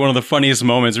been probably one of the funniest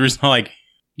moments. Where it's not like,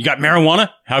 you got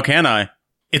marijuana? How can I?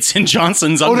 It's in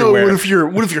Johnson's underwear. No,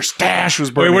 what if your stash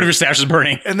was burning? Wait, what if your stash is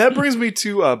burning? And that brings me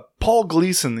to Paul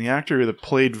Gleason, the actor that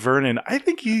played Vernon. I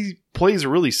think he plays a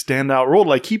really standout role.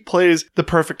 Like, he plays the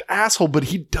perfect asshole, but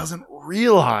he doesn't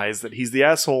realize that he's the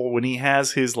asshole when he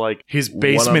has his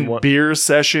basement one-on-one beer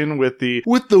session with the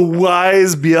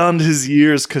wise beyond his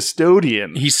years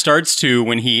custodian. He starts to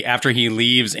after he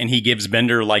leaves and he gives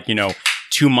Bender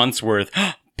 2 months worth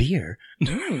beer.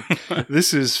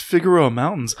 This is Figueroa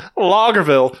Mountains,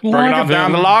 Lagerville. Bring it on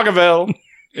down to Lagerville.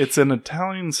 It's an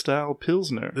Italian style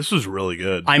Pilsner. This was really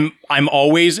good. I'm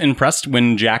always impressed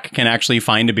when Jack can actually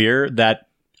find a beer that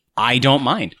I don't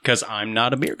mind, because I'm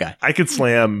not a beer guy. I could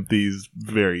slam these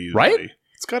very easily. Right?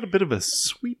 It's got a bit of a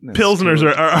sweetness. Pilsners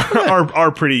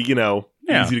are pretty, easy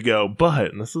to go,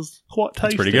 but this is quite tasty.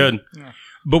 It's pretty good. Yeah.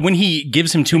 But when he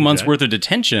gives him 2 months worth of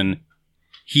detention,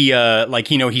 he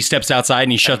he steps outside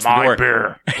and he shuts the door.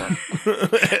 Beer.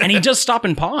 And he does stop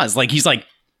and pause. Like, he's like,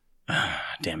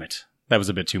 damn it. That was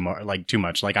a bit too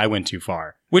much. Like, I went too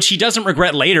far. Which he doesn't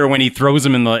regret later when he throws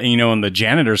him in the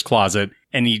janitor's closet,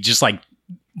 and he just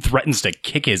threatens to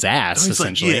kick his ass,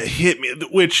 essentially. Like, yeah, hit me.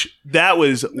 Which that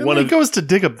was one of. He goes to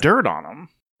dig up dirt on him.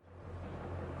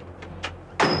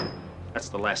 That's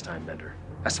the last time, Bender.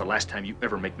 That's the last time you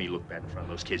ever make me look bad in front of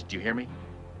those kids. Do you hear me?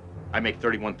 I make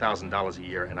 $31,000 a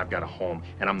year, and I've got a home,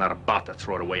 and I'm not about to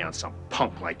throw it away on some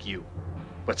punk like you.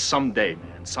 But someday,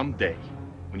 man, someday,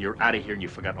 when you're out of here and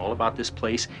you've forgotten all about this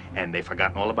place, and they've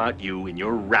forgotten all about you, and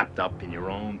you're wrapped up in your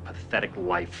own pathetic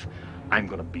life, I'm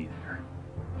gonna be there.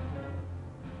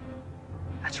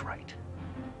 That's right.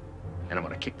 And I'm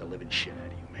gonna kick the living shit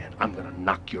out of you, man. I'm gonna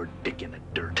knock your dick in the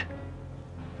dirt.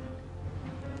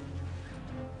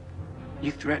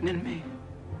 You threatening me?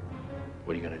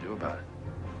 What are you gonna do about it?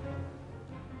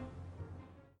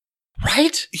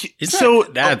 Right?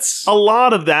 That's a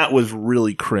lot of that was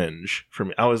really cringe for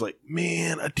me. I was like,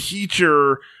 man, a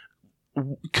teacher,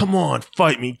 come on,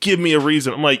 fight me, give me a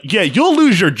reason. I'm like, yeah, you'll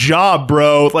lose your job,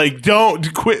 bro. Like,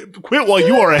 don't quit while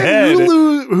you are ahead.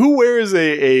 Who wears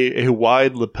a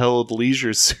wide lapelled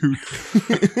leisure suit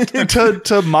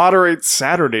to moderate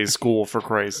Saturday school, for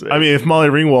Christ's sake? I mean, if Molly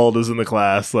Ringwald is in the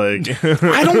class, like,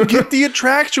 I don't get the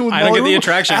attraction with Molly. I don't get the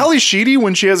attraction. Ali Sheedy,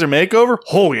 when she has her makeover,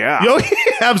 oh yeah,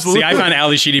 absolutely. See, I found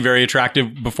Ali Sheedy very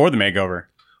attractive before the makeover.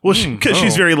 Well, because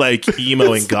she's very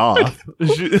emo and goth.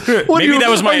 Maybe that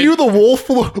was my. Are you the wolf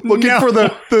looking for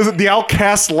the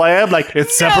outcast lad? Like,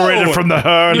 it's separated from the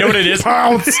herd. You know what it is?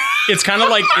 Pounce. It's kind of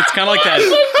like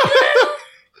that.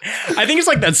 I think it's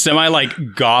like that semi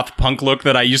goth punk look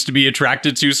that I used to be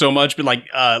attracted to so much, but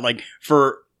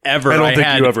forever. I don't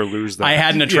think you ever lose that. I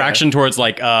had an attraction towards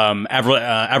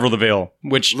Avril Lavigne,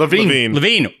 which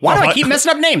Levine. Why do I keep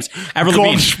messing up names? Avril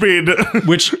Lavigne,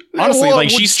 which honestly,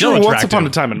 she's still attractive. Once upon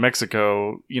a time in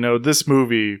Mexico, this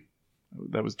movie.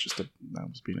 That was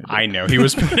being a joke. I know he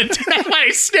was. I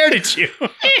stared at you.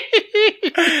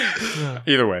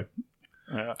 Either way,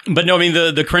 but no, I mean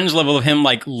the cringe level of him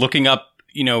looking up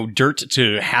dirt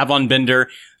to have on Bender,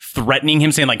 threatening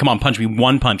him, saying come on, punch me,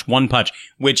 one punch.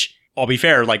 Which, I'll be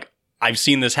fair, I've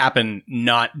seen this happen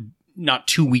not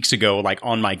 2 weeks ago,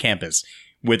 on my campus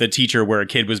with a teacher where a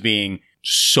kid was being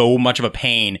so much of a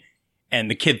pain, and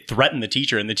the kid threatened the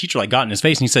teacher, and the teacher got in his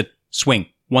face and he said, Swing.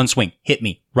 One swing. Hit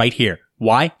me. Right here.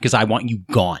 Why? Because I want you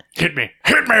gone. Hit me.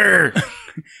 Hit me!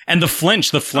 And the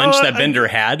flinch that Bender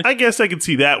had. I guess I could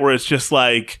see that where it's just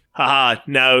like, haha,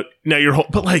 now your whole,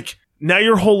 but like, now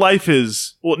your whole life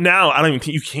is, well, now I don't even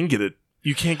think you can get it.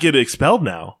 You can't get expelled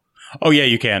now. Oh, yeah,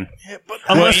 you can. Yeah, but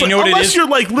unless you're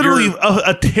like literally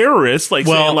a terrorist, like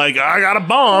saying like, I got a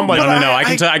bomb. Like, no. I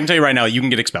can tell you right now, you can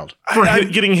get expelled. For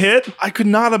getting hit? I could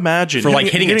not imagine. For like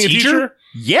hitting a teacher?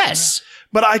 Yes.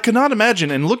 But I could not imagine,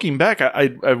 and looking back,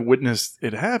 I've witnessed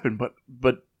it happen,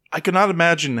 but I could not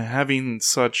imagine having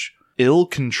such ill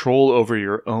control over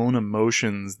your own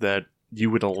emotions that you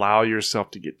would allow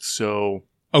yourself to get so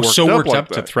worked up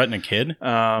to threaten a kid?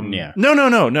 Yeah.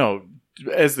 No.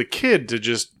 As the kid, to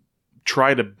just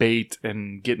try to bait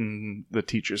and get in the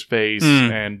teacher's face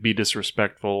and be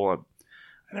disrespectful.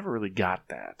 I never really got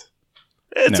that.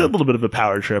 It's a little bit of a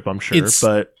power trip, I'm sure,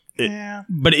 but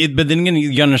then again,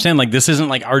 you understand, like, this isn't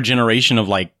like our generation of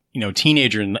like,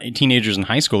 teenagers and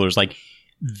high schoolers. Like,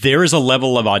 there is a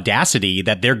level of audacity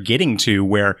that they're getting to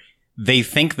where they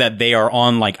think that they are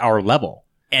on like our level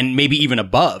and maybe even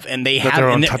above, and they're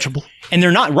untouchable, and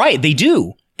they're not. Right? They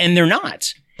do, and they're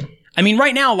not. I mean,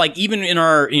 right now, like, even in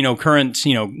our, current,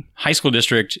 high school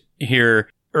district here,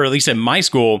 or at least at my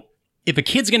school, if a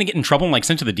kid's going to get in trouble and like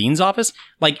sent to the dean's office,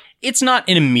 like, it's not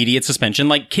an immediate suspension.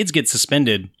 Like, kids get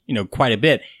suspended, quite a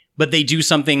bit, but they do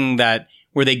something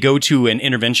where they go to an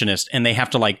interventionist and they have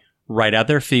to like write out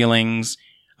their feelings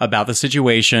about the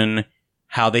situation,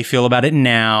 how they feel about it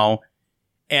now.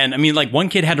 And I mean, like, one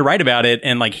kid had to write about it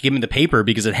and like give me the paper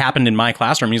because it happened in my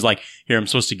classroom. He's like, here, I'm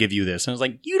supposed to give you this. And I was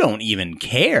like, you don't even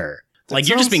care. Like,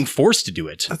 you're just being forced to do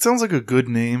it. That sounds like a good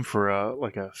name for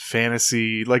a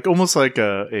fantasy, like almost like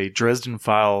a Dresden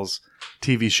Files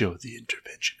TV show, The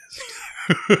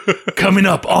Interventionist. Coming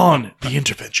up on The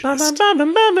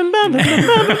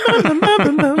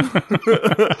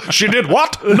Interventionist. She did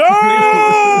what?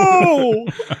 No!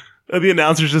 The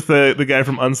announcer's just the guy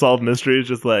from Unsolved Mysteries,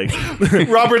 just like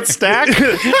Robert Stack.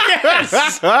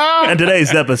 Yes. And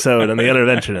today's episode on The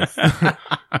Interventionist.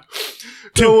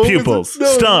 Two pupils,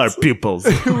 star pupils.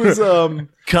 It was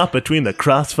caught between the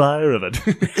crossfire of a.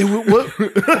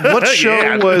 What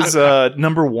show was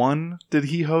number one? Did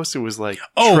he host? It was like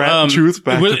Truth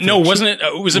Back. Wasn't it?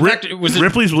 Was it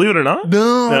Ripley's Believe It or Not?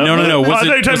 No. Was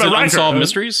it Unsolved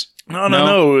Mysteries?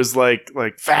 No. It was like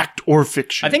Fact or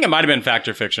Fiction. I think it might have been Fact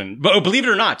or Fiction. But Believe It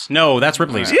or Not, no, that's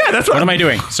Ripley's. Yeah, that's what am I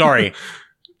doing? Sorry.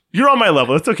 You're on my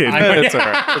level. It's okay. It's all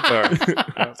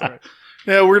right.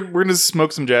 Yeah, we're gonna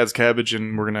smoke some jazz cabbage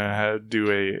and we're gonna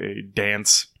do a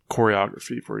dance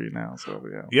choreography for you now. So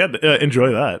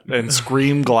enjoy that and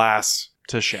scream glass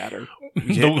to shatter.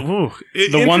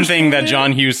 The one thing that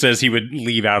John Hughes says he would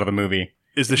leave out of the movie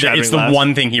is the shattering glass. It's the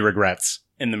one thing he regrets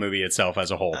in the movie itself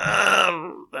as a whole.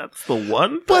 That's the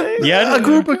one thing? But a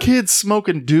group of kids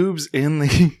smoking doobs in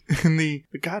the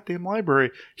goddamn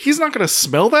library. He's not going to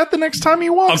smell that the next time he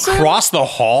walks across the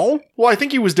hall? Well, I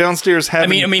think he was downstairs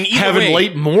having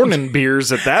late morning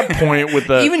beers at that point with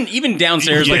the even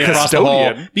downstairs across the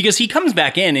hall, because he comes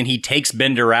back in and he takes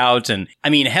Bender out, and I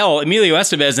mean, hell, Emilio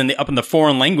Estevez up in the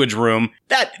foreign language room,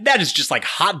 that is just like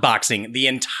hotboxing the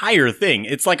entire thing.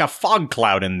 It's like a fog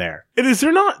cloud in there.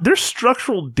 There's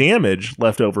structural damage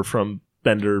left over from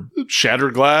Bender.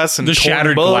 Shattered glass and the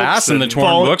shattered glass and the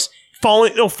torn books.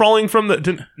 Falling from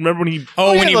the. Remember when he?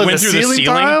 When he went through the ceiling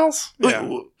tiles?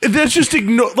 Yeah. That's just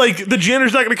like the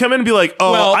janitor's not going to come in and be like,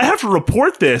 I have to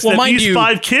report this. That these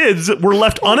 5 kids were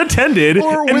left unattended,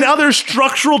 and now there's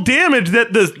structural damage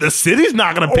that the city's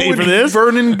not going to pay for this.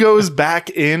 Vernon goes back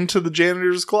into the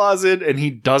janitor's closet and he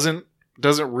doesn't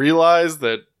realize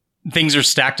that things are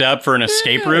stacked up for an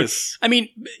escape route. I mean,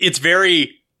 it's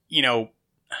very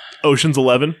Ocean's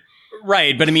 11.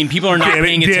 Right, but I mean, people are not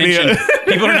paying attention.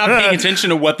 People are not paying attention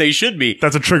to what they should be.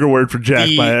 That's a trigger word for Jack,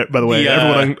 by the way.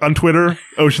 Everyone on Twitter,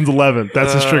 Ocean's 11.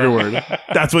 That's his trigger word.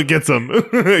 That's what gets him.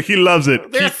 He loves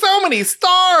it. There's so many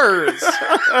stars.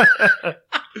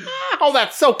 Oh,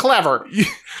 that's so clever.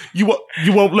 You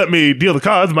won't let me deal the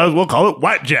cards. Might as well call it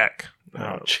White Jack.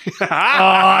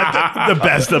 The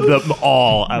best of them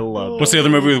all. I love. What's the other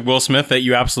movie with Will Smith that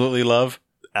you absolutely love?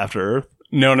 After Earth?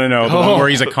 No. The one where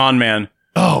he's a con man.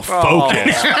 Oh,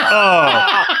 Focus.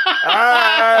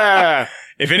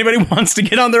 If anybody wants to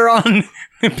get on their own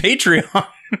Patreon.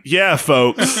 Yeah,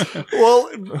 folks. Well,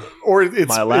 or it's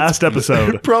my last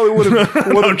episode. Probably would have.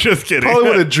 I'm just kidding. Probably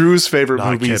one of Drew's favorite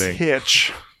Not movies, kidding.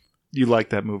 Hitch. You like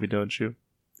that movie, don't you?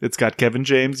 It's got Kevin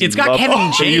James. It's got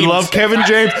Kevin James. You love Kevin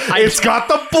James. It's got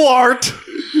the Blart.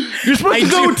 You're supposed to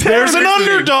go 10. There's an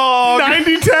underdog.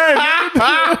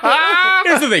 90-10.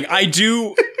 Here's the thing. I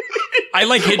do. I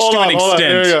like Hitch Hold to on, an hold on.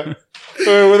 extent.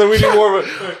 There we go. Wait, we need more of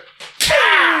it.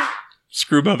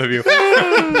 Screw both of you.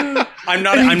 I'm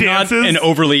not an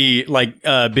overly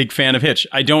big fan of Hitch.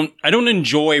 I don't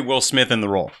enjoy Will Smith in the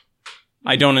role.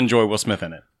 I don't enjoy Will Smith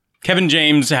in it. Kevin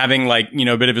James having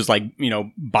a bit of his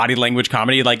body language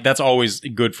comedy, that's always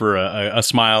good for a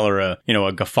smile or a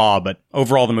guffaw, but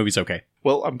overall the movie's okay.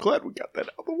 Well, I'm glad we got that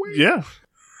out of the way. Yeah.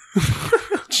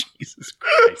 Jesus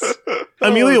Christ.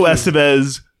 Emilio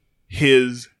Estevez,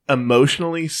 his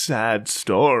emotionally sad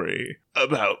story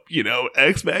about,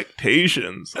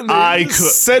 expectations. I could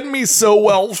send me so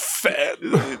well fed.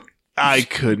 I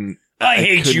couldn't. I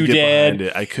hate you,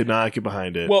 Dad. I could not get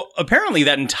behind it. Well, apparently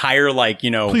that entire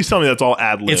Please tell me that's all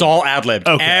ad-libbed. It's all ad-libbed.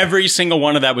 Okay. Every single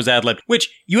one of that was ad-libbed,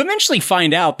 which you eventually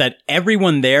find out that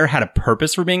everyone there had a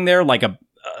purpose for being there, like a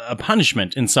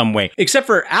punishment in some way. Except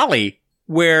for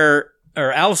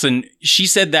Allison, she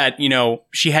said that,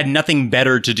 she had nothing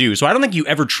better to do. So I don't think you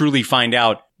ever truly find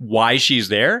out why she's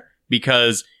there,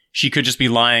 because she could just be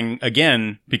lying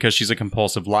again because she's a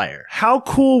compulsive liar. How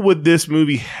cool would this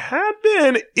movie have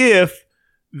been if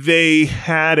they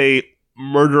had a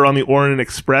Murder on the Orient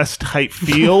Express type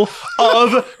feel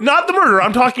of, not the murder,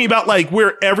 I'm talking about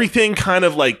where everything kind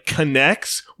of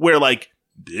connects, where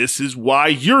this is why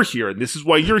you're here, and this is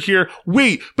why you're here.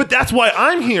 Wait, but that's why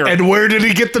I'm here. And where did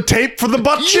he get the tape for the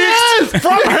butt cheeks? Yes,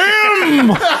 from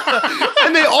him!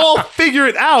 And they all figure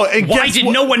it out. And why did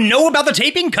no one know about the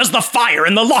taping? Because the fire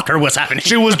in the locker was happening.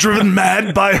 She was driven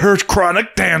mad by her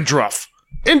chronic dandruff.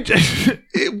 And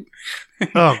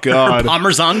oh, God. Her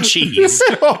Parmesan cheese.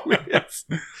 Oh, yes.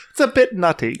 It's a bit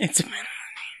nutty.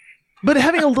 But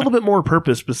having a little bit more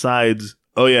purpose besides,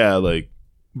 yeah, I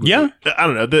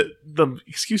don't know. The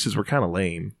excuses were kind of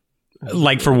lame.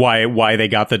 For why they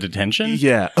got the detention?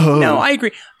 Yeah. No, I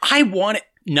agree. I want it.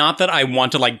 Not that I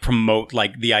want to promote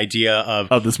the idea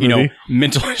of this movie?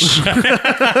 Mental. Not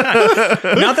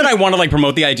that I want to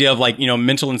promote the idea of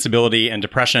mental instability and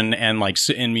depression and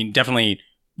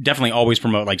definitely always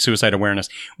promote suicide awareness.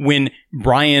 When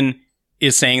Brian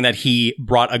is saying that he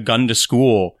brought a gun to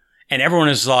school and everyone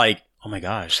is like, oh my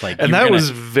gosh, and that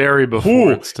was very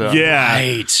before its time. Yeah.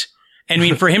 Right.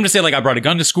 And for him to say, I brought a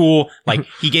gun to school,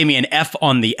 he gave me an F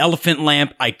on the elephant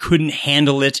lamp. I couldn't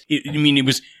handle it.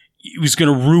 It was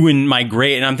going to ruin my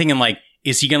grade. And I'm thinking,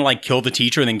 is he going to, kill the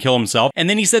teacher and then kill himself? And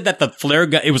then he said that the flare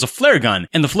gun, it was a flare gun.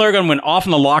 And the flare gun went off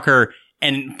in the locker,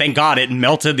 and thank God it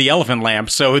melted the elephant lamp.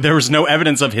 So there was no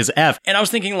evidence of his F. And I was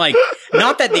thinking,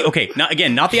 not that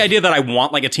not the idea that I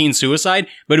want, a teen suicide,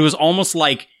 but it was almost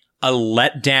like a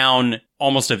letdown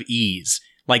almost of ease.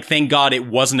 Thank God it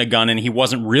wasn't a gun and he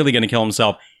wasn't really going to kill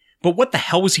himself. But what the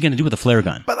hell was he going to do with a flare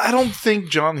gun? But I don't think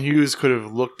John Hughes could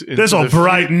have looked into this'll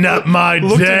brighten up my day.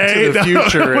 Looked into the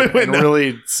future and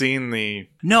really seen the...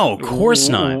 No, of course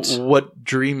not. What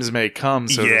dreams may come,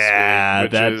 so to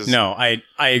speak. That's... No, I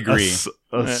agree.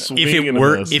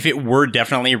 If it were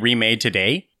definitely remade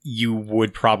today, you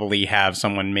would probably have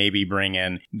someone maybe bring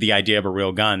in the idea of a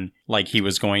real gun, like he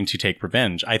was going to take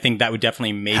revenge. I think that would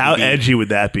definitely maybe How edgy would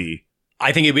that be?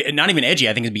 I think it'd be not even edgy.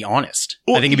 I think it'd be honest.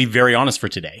 Well, I think it'd be very honest for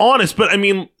today. Honest, but I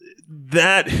mean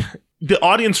that the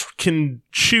audience can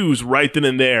choose right then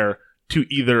and there to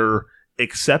either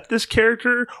accept this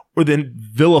character or then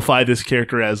vilify this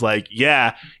character as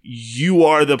yeah, you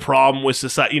are the problem with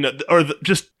society, or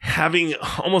just having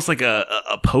almost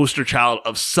a poster child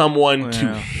of someone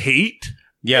to hate.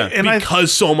 Yeah, and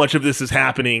because so much of this is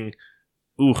happening.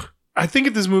 Ooh. I think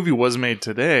if this movie was made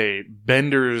today,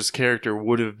 Bender's character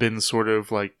would have been sort of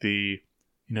he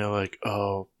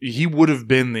would have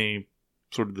been the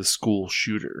sort of the school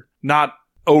shooter. Not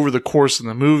over the course of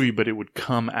the movie, but it would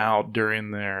come out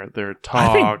during their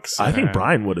talks. I think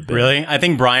Brian would have been. Really? I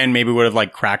think Brian maybe would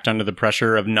have cracked under the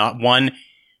pressure of not one,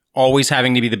 always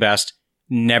having to be the best,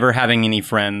 never having any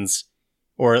friends,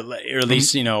 or at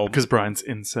least, because Brian's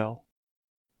incel.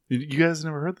 You guys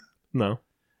never heard that? No.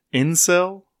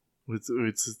 Incel?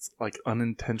 It's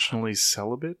unintentionally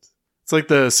celibate. It's like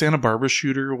the Santa Barbara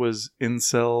shooter was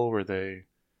incel, where they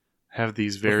have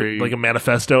these very a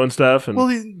manifesto and stuff.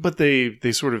 And but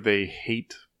they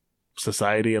hate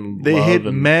society and they love hate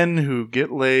and men who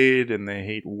get laid, and they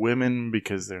hate women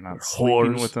because they're not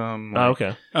sleeping whores with them.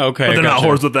 Okay, but they're not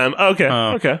whores with them.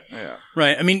 Okay, yeah,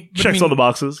 right. I mean, checks all the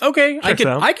boxes. Okay,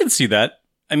 I could see that.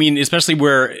 I mean, especially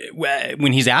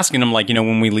when he's asking him,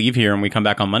 when we leave here and we come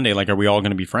back on Monday, are we all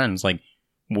going to be friends?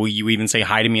 Will you even say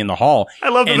hi to me in the hall? I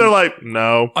love that they're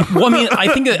no. Well, I mean, I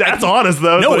think that's honest,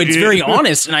 though. No, it's very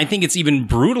honest. And I think it's even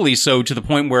brutally so, to the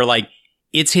point where,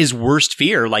 it's his worst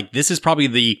fear. This is probably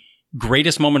the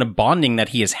greatest moment of bonding that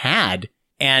he has had.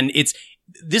 And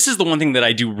this is the one thing that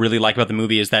I do really like about the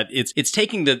movie is that it's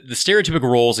taking the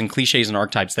stereotypical roles and cliches and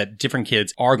archetypes that different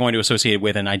kids are going to associate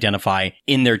with and identify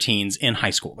in their teens in high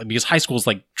school. Because high school is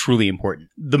like truly important.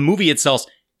 The movie itself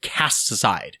casts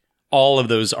aside all of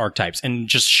those archetypes and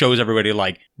just shows everybody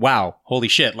like, wow, holy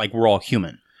shit, like we're all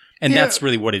human. And that's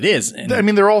really what it is. And I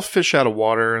mean, they're all fish out of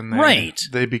water and Right.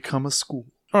 they become a school.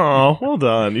 Oh, well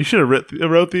done. You should have wrote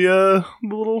the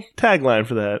little tagline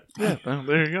for that. Yeah, well,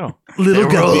 there you go. Little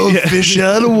They're all guppy. fish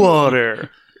out of water.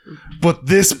 But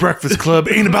this Breakfast Club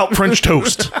ain't about French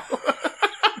toast.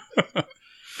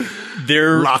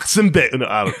 There Locks and bait. No,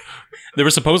 I don't. There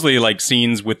were supposedly like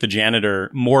scenes with the janitor,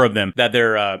 more of them, that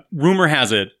there, rumor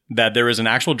has it that there is an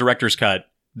actual director's cut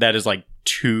that is like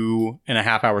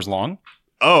 2.5 hours long.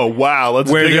 Oh, wow. Let's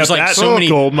Where dig there's up like that so many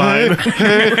gold mine.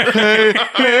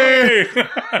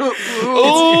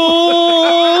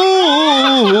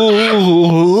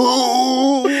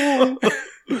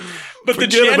 But the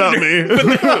Forget about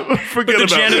janitor, me. Forget the about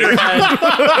janitor me. had,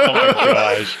 oh my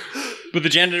gosh. But the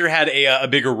janitor had a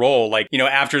bigger role. Like, you know,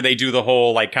 after they do the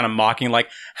whole like kind of mocking, like,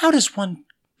 how does one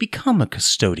become a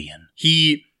custodian?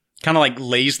 He kind of like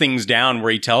lays things down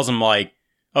where he tells him like,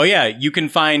 oh yeah, you can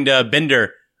find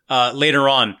Bender later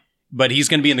on, but he's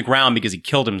going to be in the ground because he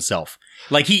killed himself.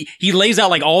 Like he lays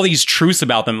out like all these truths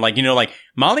about them. Like, you know, like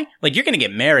Molly, like you're going to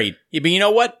get married, but you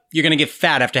know what? You're going to get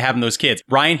fat after having those kids.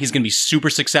 Ryan, he's going to be super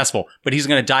successcul, but he's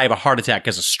going to die of a heart attack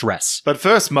because of stress. But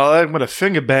first, Molly, I'm going to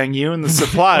finger bang you in the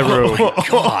supply room.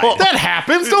 God. That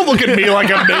happens. Don't look at me like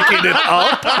I'm making it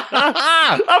up.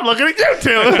 I'm looking at you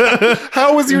two.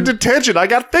 How was your detention? I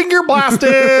got finger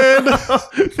blasted.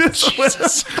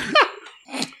 Jesus.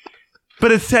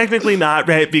 But it's technically not,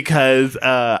 right? Because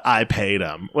I paid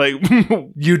him. Like,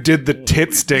 you did the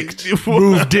tit stick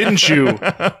move, didn't you?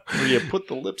 Where you put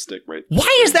the lipstick right there.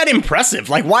 Why is that impressive?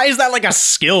 Like, why is that like a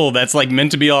skill that's like meant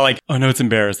to be all like, oh no, it's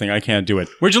embarrassing. I can't do it.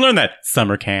 Where'd you learn that?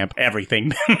 Summer camp.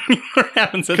 Everything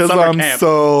happens at summer I'm camp.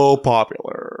 so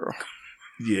popular.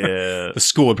 Yeah. The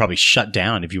school would probably shut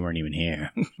down if you weren't even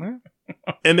here.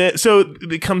 And then, so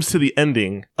it comes to the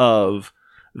ending of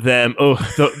them. Oh,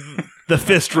 the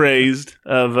fist raised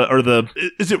of, or the,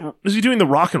 is he doing the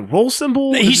rock and roll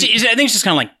symbol? I think it's just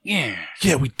kind of like, yeah.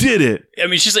 Yeah, we did it. I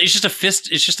mean, it's just a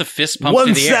fist. It's just a fist pump One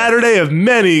through the air. Saturday of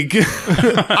many.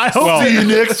 I hope See you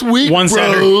next week, One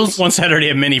bros. Saturday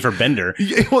of many for Bender.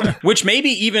 Yeah, well, Which maybe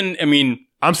even, I mean,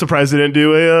 I'm surprised they didn't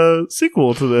do a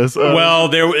sequel to this. well,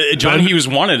 John Hughes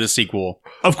wanted a sequel.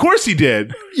 Of course he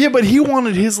did. Yeah, but he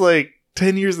wanted his like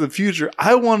 10 years in the future.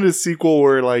 I wanted a sequel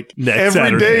where like Next every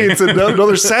Saturday. day it's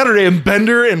another Saturday, and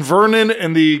Bender and Vernon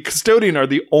and the custodian are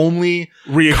the only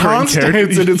Reoccurring constants,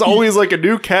 characters. and it's always like a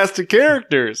new cast of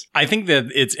characters. I think that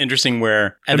it's interesting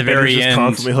where at And the Bender's very just end,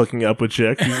 constantly hooking up with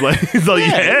chicks. He's like,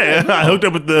 yeah, I hooked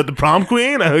up with the prom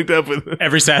queen. I hooked up with.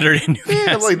 every Saturday, new Yeah,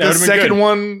 cast. like That the would've been second good.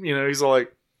 one, you know, he's all like,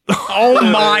 Oh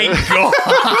my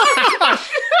god!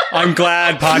 I'm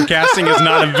glad podcasting is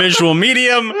not a visual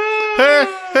medium.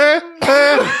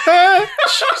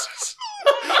 Jesus.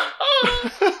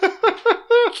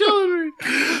 killing me.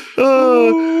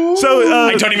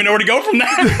 I don't even know where to go from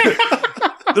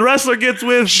that. The wrestler gets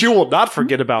with. She will not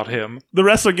forget about him. The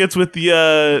wrestler gets with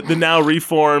the now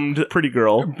reformed pretty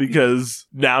girl because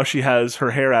now she has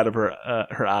her hair out of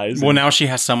her eyes. Well, now she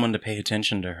has someone to pay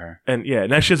attention to her. And yeah,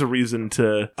 now she has a reason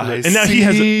to. I and now see he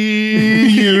has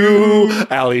you,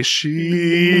 Ali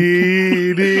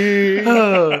Sheedy.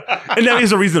 and now he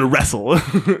has a reason to wrestle.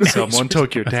 Someone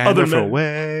took your Other dandruff men.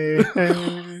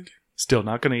 away. Still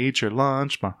not going to eat your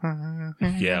lunch.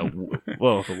 Yeah,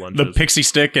 well, the lunches. The pixie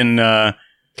stick and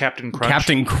Captain Crunch.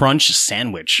 Captain Crunch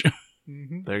sandwich.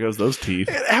 There goes those teeth.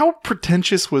 How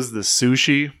pretentious was the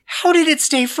sushi? How did it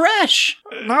stay fresh?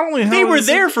 Not only They how were is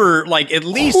there it- for like at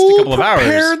least Who a couple of hours.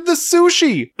 prepared the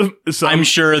sushi? I'm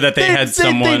sure that they had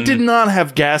someone. They did not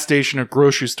have gas station or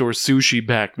grocery store sushi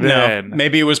back then. No,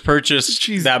 maybe it was purchased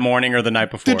that morning or the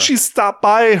night before. Did she stop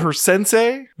by her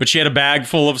sensei? But she had a bag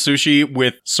full of sushi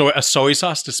with a soy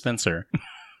sauce dispenser.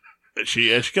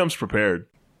 She comes prepared.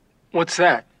 What's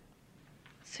that?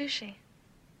 Sushi.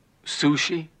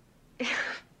 Sushi?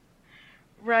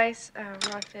 Rice,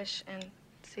 raw fish, and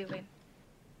seaweed.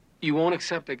 You won't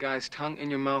accept a guy's tongue in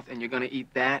your mouth and you're gonna eat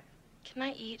that? Can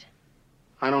I eat?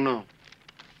 I don't know.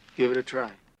 Give it a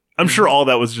try. I'm sure all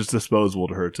that was just disposable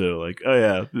to her too. Like, oh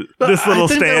yeah, this little I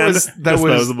think stand that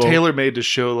was disposable. tailor made to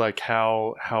show like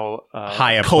how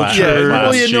High up culture. class. yeah, Class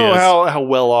well, you she know is. how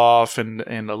well off and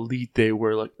elite they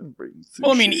were. Like,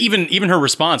 Well, I mean, even her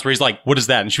response where he's like, "What is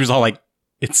that?" and she was all like,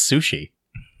 "It's sushi."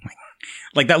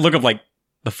 Like that look of like,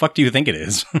 the fuck do you think it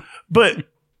is? But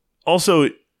also,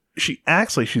 she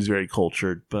acts like she's very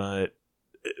cultured, but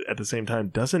at the same time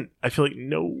doesn't, I feel like,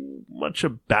 know much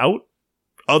about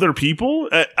other people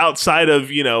outside of,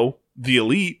 the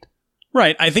elite.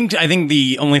 Right. I think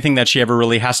the only thing that she ever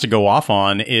really has to go off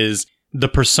on is the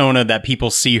persona that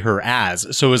people see her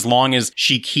as. So as long as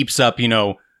she keeps up,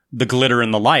 the glitter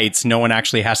and the lights, no one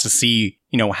actually has to see,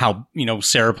 how,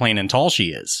 Sarah-plane and tall she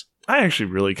is. I actually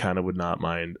really kind of would not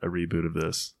mind a reboot of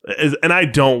this. And I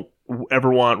don't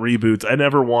ever want reboots. I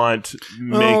never want...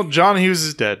 Well, John Hughes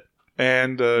is dead.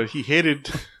 And he hated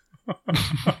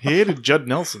Judd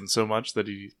Nelson so much that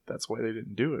that's why they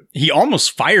didn't do it. He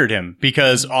almost fired him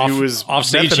because he was off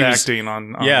stage he was acting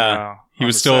on he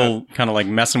was still kind of like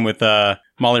messing with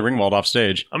Molly Ringwald off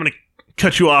stage. I'm going to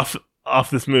cut you off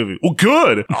this movie. Well,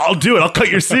 good. I'll do it. I'll cut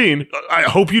your scene. I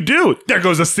hope you do. There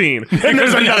goes a scene. And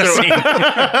there's another scene.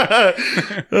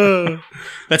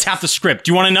 That's half the script.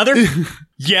 Do you want another?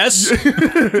 Yes.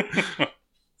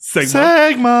 Segments.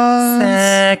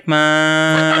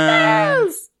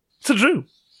 So, Drew,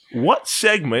 what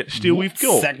segments do we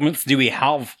go? Segments do we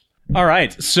have? All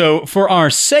right. So for our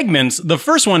segments, the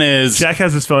first one is Jack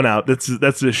has his phone out. That's the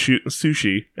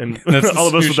sushi, and all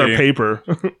of us with our paper,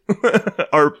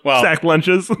 our sack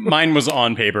lunches. Mine was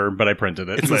on paper, but I printed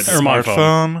it. It's a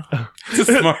smartphone.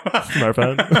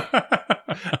 Smartphone.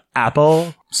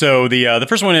 Apple. So the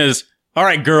first one is, all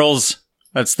right, girls,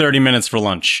 that's 30 minutes for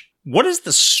lunch. What is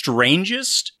the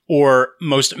strangest or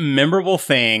most memorable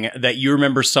thing that you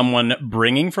remember someone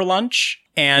bringing for lunch?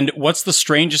 And what's the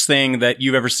strangest thing that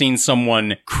you've ever seen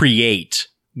someone create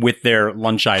with their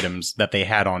lunch items that they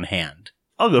had on hand?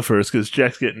 I'll go first because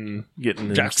Jack's getting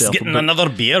another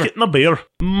beer. Getting a beer.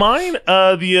 Mine,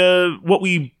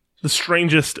 the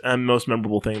strangest and most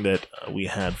memorable thing that we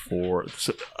had for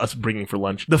us bringing for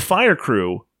lunch. The fire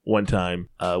crew. One time,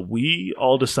 we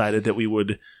all decided that we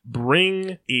would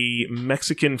bring a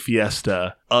Mexican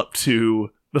fiesta up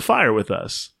to the fire with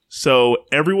us. So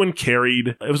everyone carried,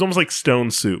 it was almost like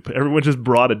stone soup. Everyone just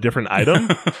brought a different item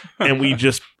and we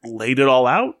just laid it all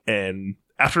out. And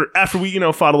after we,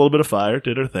 fought a little bit of fire,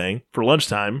 did our thing, for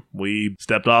lunchtime, we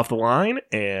stepped off the line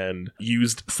and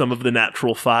used some of the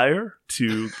natural fire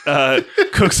to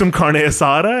cook some carne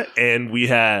asada. And we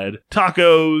had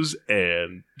tacos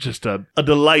and just a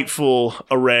delightful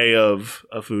array of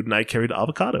food. And I carried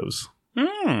avocados.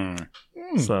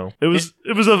 So it was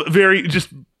a very just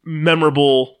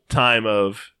memorable time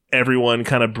of everyone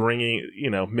kind of bringing,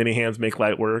 many hands make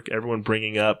light work. Everyone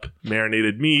bringing up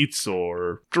marinated meats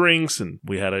or drinks, and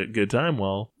we had a good time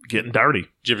while getting dirty.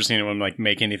 Did you ever see anyone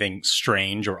make anything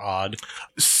strange or odd?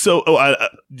 So,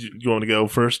 you want to go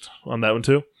first on that one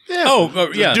too? Yeah.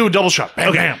 Yeah. Do a double shot. Bam,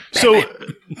 okay. Bam.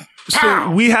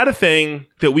 So we had a thing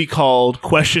that we called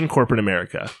Question Corporate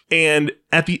America, and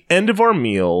at the end of our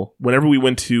meal, whenever we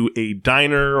went to a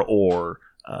diner or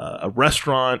a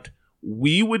restaurant,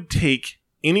 we would take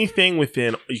anything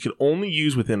you could only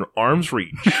use within arm's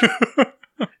reach.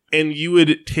 And you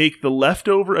would take the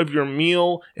leftover of your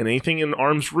meal and anything in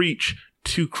arm's reach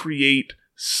to create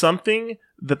something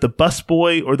that the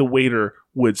busboy or the waiter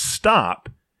would stop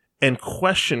and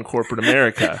question corporate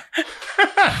America.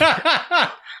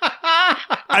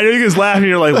 I know you guys laughing,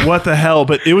 you're like, what the hell?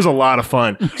 But it was a lot of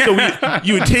fun. So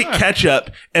you would take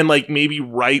ketchup and maybe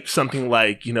write something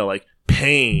like,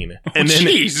 pain. And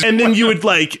then you would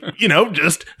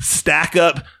just stack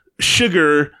up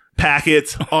sugar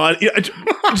packets on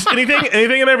just anything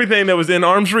and everything that was in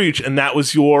arm's reach, and that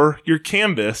was your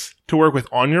canvas to work with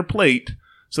on your plate,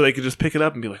 so they could just pick it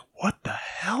up and be like, what the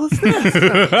hell is this?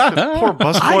 Poor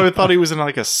busboy thought he was in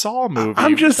a Saw movie.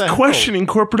 I'm just questioning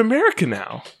corporate America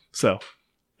now. So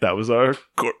that was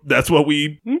that's what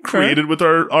we created with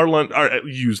our lunch, our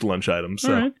used lunch items.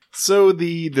 So. Right. So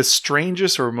the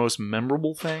strangest or most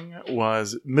memorable thing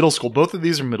was middle school. Both of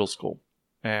these are middle school.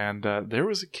 And there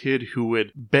was a kid who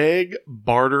would beg,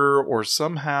 barter, or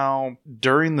somehow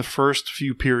during the first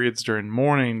few periods during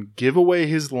morning, give away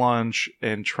his lunch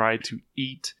and try to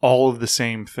eat all of the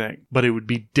same thing. But it would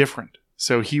be different.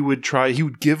 So he would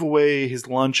give away his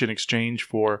lunch in exchange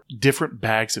for different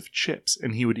bags of chips.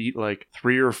 And he would eat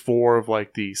 3 or 4 of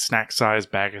the snack size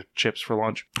bag of chips for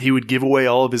lunch. He would give away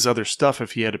all of his other stuff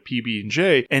if he had a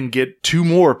PB&J and get 2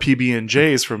 more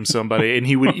PB&Js from somebody. And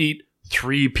he would eat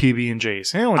 3 PB&J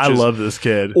sandwiches. I love this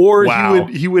kid. Or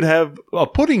he would have a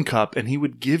pudding cup and he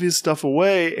would give his stuff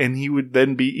away and he would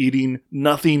then be eating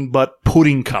nothing but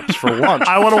pudding cups for lunch.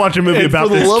 I want to watch a movie about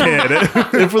this kid.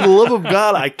 And for the love of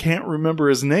God, I can't remember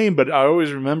his name, but I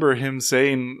always remember him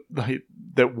saying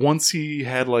that once he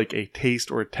had a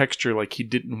taste or a texture, he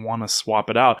didn't want to swap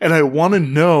it out. And I want to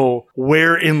know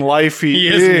where in life he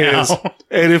is now.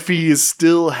 And if he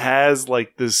still has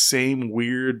the same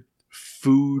weird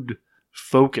food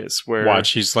focus where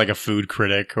Watch, he's like a food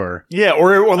critic or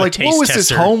or like taste what was tester. his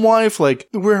home life like?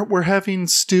 We're having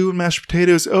stew and mashed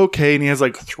potatoes. Okay, and he has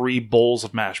like 3 bowls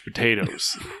of mashed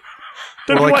potatoes.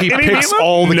 Or like he picks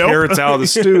all the carrots out of the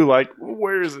stew. Like,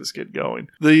 where is this kid going?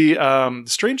 The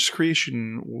strangest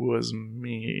creation was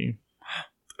me.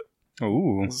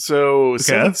 Ooh. So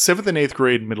 7th and 8th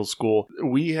grade middle school,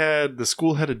 the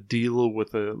school had a deal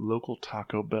with a local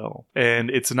Taco Bell, and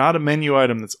it's not a menu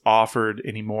item that's offered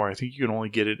anymore. I think you can only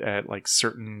get it at like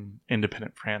certain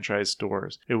independent franchise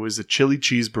stores. It was a chili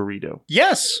cheese burrito.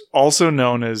 Yes. Also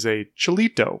known as a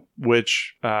chilito,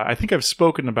 which I think I've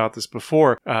spoken about this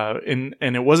before. And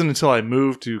it wasn't until I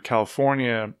moved to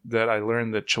California that I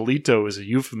learned that chilito is a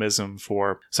euphemism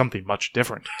for something much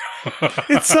different.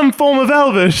 It's some form of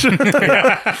Elvish.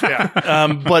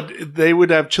 But they would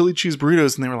have chili cheese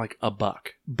burritos and they were like $1.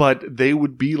 But they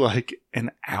would be like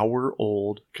an hour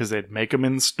old because they'd make them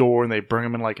in the store and they'd bring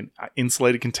them in like an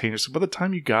insulated container. So by the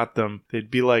time you got them, they'd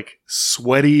be like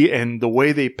sweaty, and the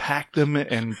way they packed them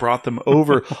and brought them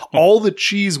over, all the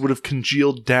cheese would have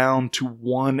congealed down to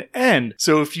one end.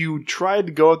 So if you tried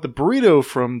to go at the burrito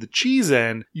from the cheese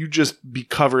end, you'd just be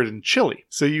covered in chili.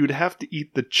 So you'd have to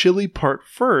eat the chili part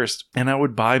first, and I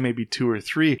would buy maybe 2 or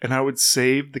 3, and I would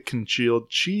save the congealed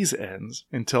cheese ends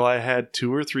until I had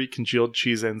 2 or 3 congealed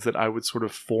cheese ends that I would sort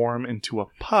of form into a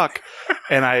puck,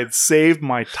 and I had saved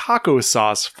my taco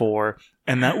sauce for,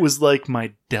 and that was like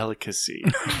my delicacy.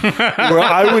 Where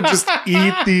I would just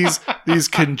eat these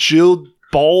congealed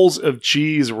balls of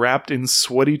cheese wrapped in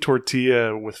sweaty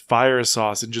tortilla with fire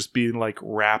sauce and just being like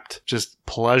wrapped just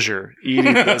pleasure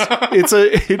eating this.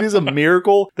 It is a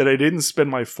miracle that I didn't spend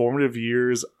my formative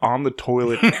years on the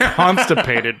toilet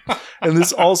constipated. And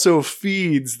this also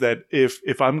feeds that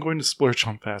if I'm going to splurge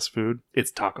on fast food,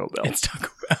 it's Taco Bell. It's Taco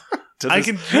Bell. To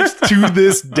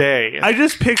this day. I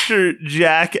just picture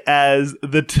Jack as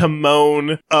the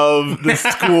Timon of the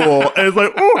school. And it's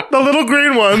like, oh, the little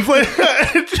green ones. Like,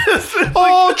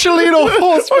 Cholito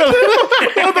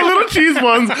the little cheese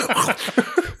ones.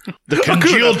 The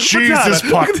congealed cheese is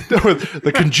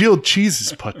the congealed cheese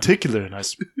is particular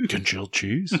nice. Congealed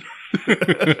cheese.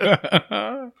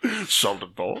 Salt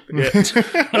and pork.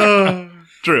 Yeah.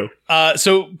 True.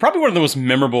 So probably one of the most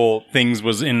memorable things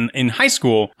was in high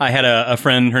school. I had a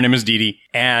friend, her name is Dee Dee,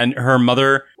 and her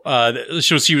mother,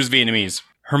 she was Vietnamese.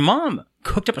 Her mom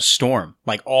cooked up a storm,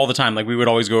 like all the time. Like we would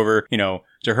always go over,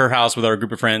 to her house with our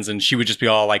group of friends, and she would just be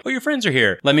all like, oh, your friends are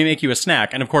here. Let me make you a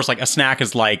snack. And of course, like a snack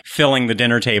is like filling the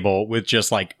dinner table with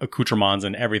just like accoutrements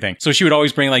and everything. So she would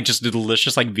always bring like just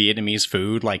delicious like Vietnamese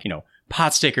food, like,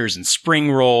 pot stickers and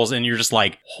spring rolls. And you're just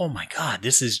like, oh my God,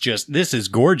 this is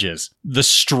gorgeous. The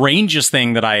strangest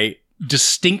thing that I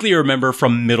distinctly remember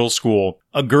from middle school,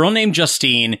 a girl named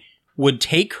Justine would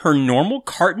take her normal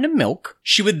carton of milk.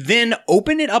 She would then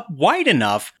open it up wide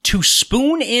enough to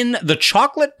spoon in the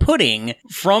chocolate pudding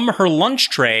from her lunch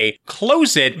tray,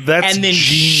 close it, and then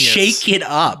shake it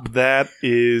up. That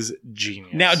is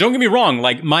genius. Now, don't get me wrong.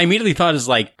 Like, my immediate thought is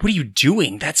like, what are you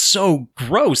doing? That's so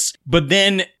gross. But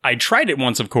then I tried it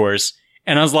once, of course,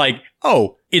 and I was like,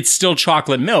 oh, it's still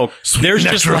chocolate milk. There's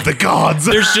just of the gods.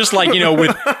 There's just like,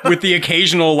 with the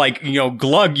occasional like,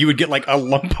 glug, you would get like a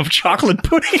lump of chocolate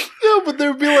pudding. Yeah, but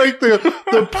there'd be like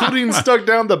the pudding stuck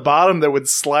down the bottom that would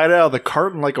slide out of the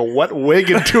carton like a wet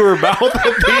wig into her mouth at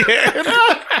the end.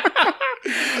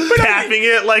 Tapping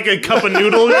it like a cup of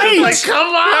noodles. Right. Like,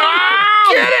 come on,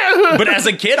 get it. But as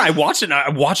a kid, I watched it and I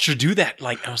watched her do that.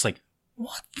 Like, I was like,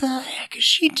 what the heck is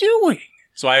she doing?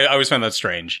 So I always found that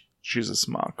strange. She's a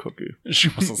smart cookie. She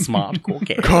was a smart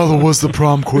cookie. Carla was the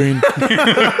prom queen.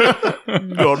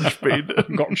 Godspeed.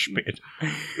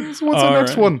 So what's the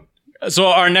next one? So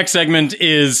our next segment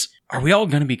is, are we all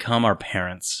going to become our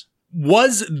parents?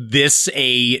 Was this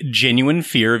a genuine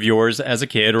fear of yours as a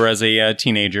kid or as a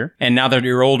teenager? And now that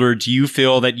you're older, do you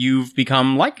feel that you've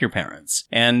become like your parents?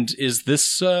 And is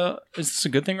this a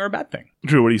good thing or a bad thing?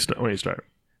 Drew, where do you start?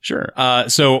 Sure.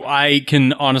 So I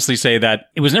can honestly say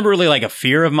that it was never really like a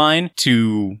fear of mine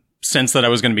to sense that I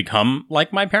was going to become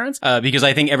like my parents, because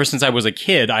I think ever since I was a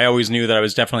kid, I always knew that I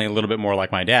was definitely a little bit more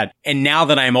like my dad. And now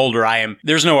that I'm older,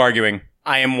 there's no arguing.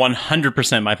 I am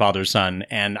 100% my father's son,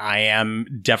 and I am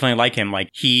definitely like him. Like,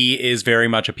 he is very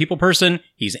much a people person.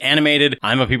 He's animated.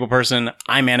 I'm a people person.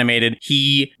 I'm animated.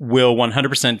 He will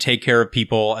 100% take care of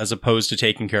people as opposed to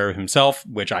taking care of himself,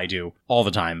 which I do all the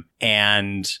time.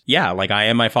 And yeah, like, I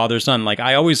am my father's son. Like,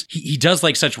 he does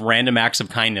like such random acts of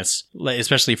kindness,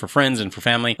 especially for friends and for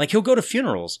family. Like, he'll go to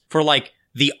funerals for like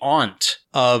the aunt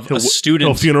of a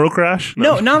student. Oh, funeral crash?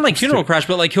 No, not like funeral crash,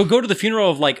 but like he'll go to the funeral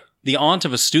of like the aunt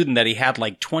of a student that he had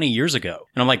like 20 years ago.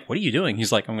 And I'm like, what are you doing?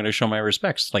 He's like, I'm going to show my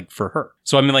respects, like, for her.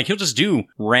 So, I mean, like, he'll just do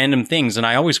random things. And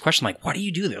I always question, like, why do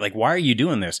you do that? Like, why are you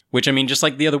doing this? Which, I mean, just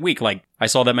like the other week, like, I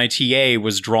saw that my TA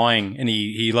was drawing and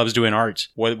he loves doing art.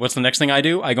 What's the next thing I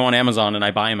do? I go on Amazon and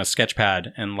I buy him a sketch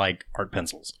pad and, like, art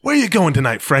pencils. Where are you going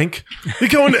tonight, Frank? You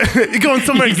going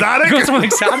somewhere exotic? You going somewhere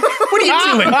exotic? What are you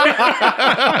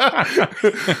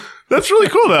doing? That's really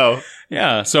cool, though.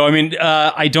 Yeah. So, I mean,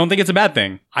 I don't think it's a bad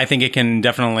thing. I think it can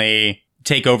definitely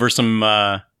take over some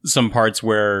parts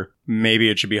where maybe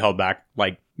it should be held back.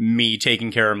 Like me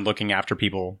taking care and looking after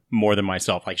people more than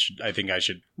myself. I think I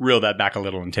should reel that back a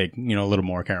little and take, a little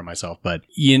more care of myself. But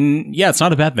yeah, it's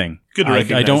not a bad thing. Good to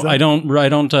recognize I don't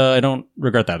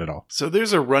regret that at all. So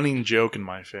there's a running joke in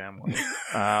my family.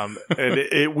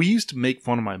 And we used to make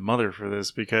fun of my mother for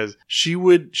this because she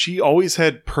always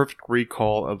had perfect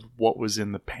recall of what was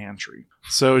in the pantry.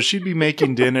 So she'd be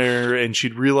making dinner and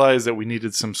she'd realize that we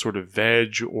needed some sort of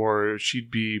veg, or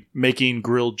she'd be making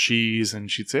grilled cheese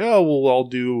and she'd say, oh, well, I'll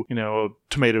do, a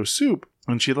tomato soup.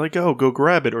 And she'd like, oh, go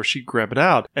grab it, or she'd grab it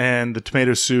out. And the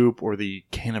tomato soup or the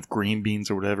can of green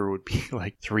beans or whatever would be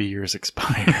like 3 years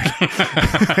expired.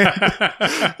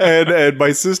 and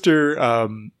my sister,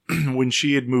 when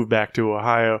she had moved back to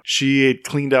Ohio, she had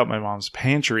cleaned out my mom's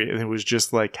pantry, and it was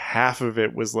just like half of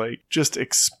it was like just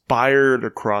expired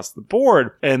across the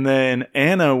board. And then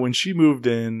Anna, when she moved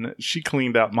in, she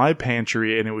cleaned out my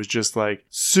pantry, and it was just like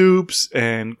soups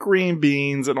and green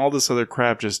beans and all this other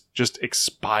crap just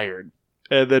expired.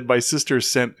 And then my sister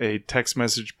sent a text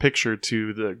message picture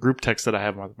to the group text that I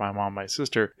have with my mom and my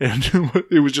sister. And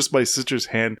it was just my sister's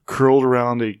hand curled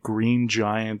around a green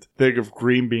giant thing of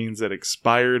green beans that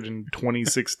expired in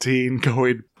 2016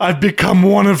 going, I've become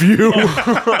one of you.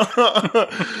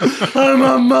 I'm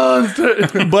a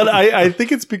monster. But I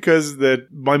think it's because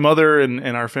that my mother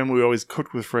and our family always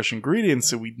cooked with fresh ingredients.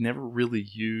 So we never really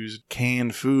used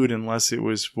canned food unless it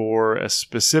was for a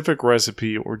specific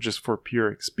recipe or just for pure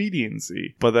expediency.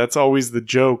 But that's always the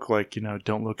joke, like,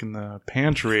 don't look in the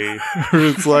pantry.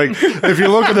 It's like, if you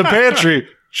look in the pantry,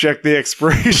 check the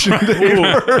expiration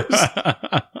date first.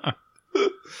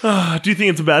 Do you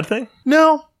think it's a bad thing?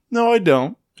 No, I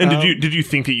don't. And did you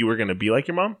think that you were going to be like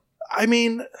your mom? I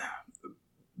mean,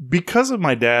 because of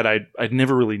my dad, I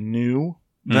never really knew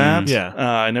that.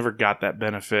 I never got that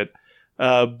benefit.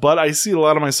 But I see a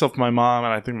lot of myself in my mom,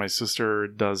 and I think my sister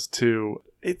does too.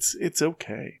 It's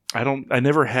okay. I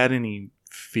never had any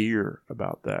fear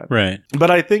about that. Right. But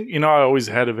I think, I always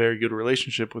had a very good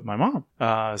relationship with my mom.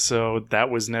 So that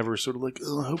was never sort of like,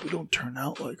 oh, I hope we don't turn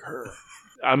out like her.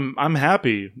 I'm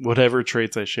happy whatever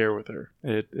traits I share with her.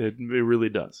 It really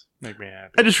does make me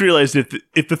happy. I just realized if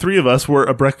the three of us were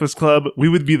a Breakfast Club, we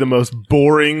would be the most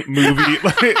boring movie.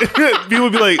 People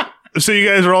would be like, so you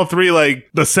guys are all three like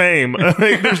the same.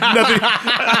 Like, there's nothing.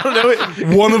 I don't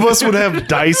know. One of us would have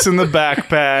dice in the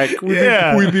backpack.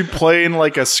 We'd be playing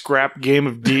like a scrap game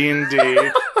of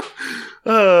D&D.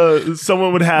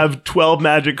 Someone would have 12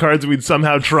 magic cards, and we'd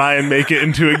somehow try and make it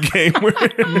into a game.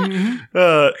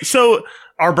 So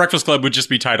our Breakfast Club would just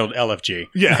be titled LFG.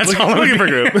 Yeah, that's all looking for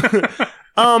group.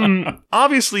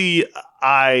 Obviously,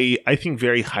 I think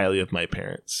very highly of my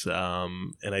parents,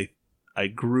 and I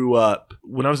grew up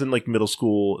when I was in like middle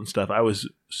school and stuff. I was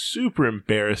super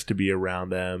embarrassed to be around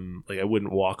them. Like I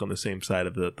wouldn't walk on the same side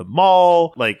of the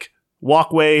mall. Like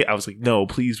walkway, I was like, no,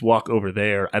 please walk over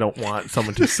there. I don't want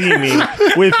someone to see me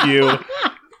with you.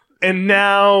 And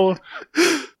now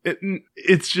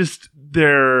it's just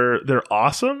they're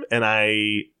awesome, and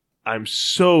I'm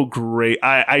so great.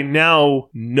 I now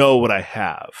know what I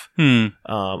have.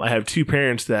 I have two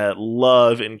parents that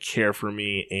love and care for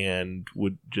me and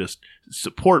would just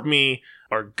support me,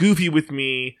 are goofy with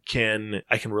me,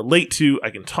 I can relate to, I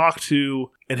can talk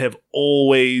to, and have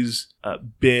always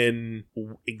been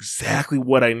exactly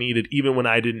what I needed, even when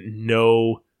I didn't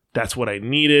know that's what I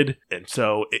needed. And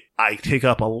so I take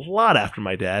up a lot after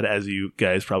my dad, as you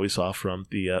guys probably saw from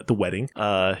the wedding,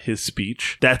 his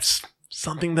speech. That's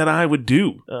something that I would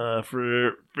do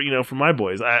for my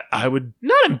boys. I would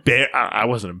not I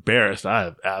wasn't embarrassed.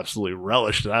 I absolutely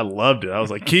relished it. I loved it. I was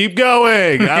like, keep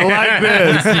going. I like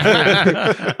this.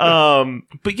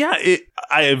 But yeah,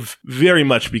 I have very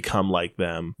much become like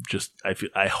them. Just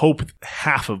I hope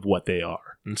half of what they are.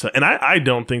 And I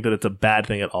don't think that it's a bad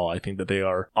thing at all. I think that they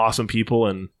are awesome people,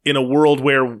 and in a world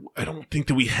where I don't think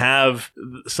that we have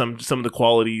some of the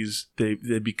qualities, they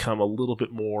become a little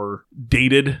bit more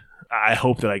dated. I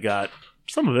hope that I got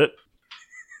some of it.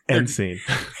 End scene.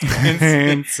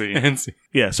 End scene.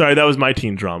 Yeah, sorry, that was my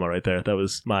teen drama right there. That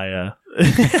was my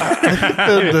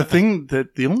I think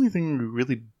the only thing that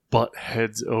really butt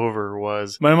heads over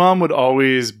was my mom would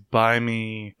always buy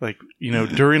me, like, you know,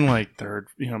 during like third,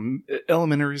 you know,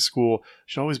 elementary school,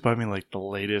 she'd always buy me like the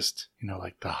latest, you know,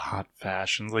 like the hot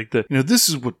fashions, like the, you know, this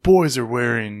is what boys are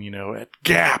wearing, you know, at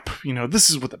Gap, you know, this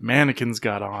is what the mannequins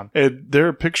got on. And there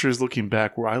are pictures looking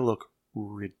back where I look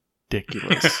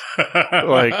ridiculous.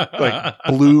 like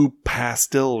blue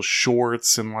pastel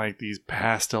shorts and like these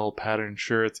pastel pattern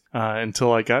shirts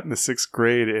until I got into 6th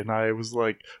grade, and I was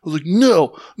like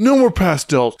no more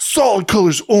pastels, solid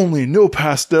colors only, no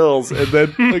pastels. And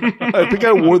then like I think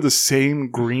I wore the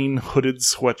same green hooded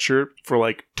sweatshirt for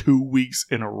like 2 weeks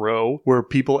in a row, where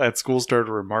people at school started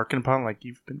remarking upon, like,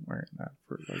 you've been wearing that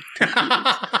for like 2 weeks.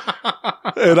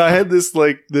 And I had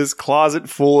this closet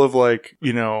full of, like,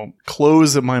 you know,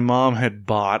 clothes that my mom had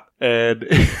bought, and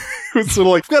it was sort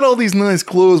of like, I've got all these nice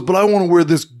clothes, but I want to wear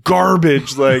this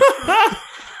garbage. Like,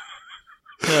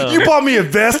 you bought me a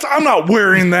vest, I'm not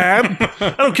wearing that.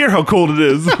 I don't care how cold it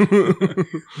is.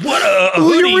 What a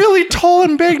well, you're really tall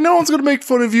and big, no one's gonna make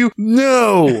fun of you.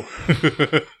 No.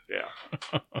 Yeah.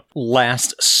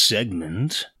 Last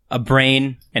segment: a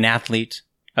brain, an athlete,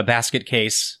 a basket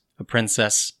case, a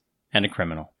princess, and a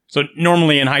criminal. So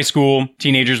normally in high school,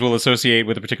 teenagers will associate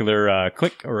with a particular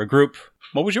clique or a group.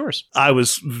 What was yours? I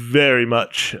was very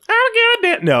much, I don't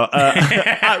give a damn. No,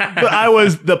 I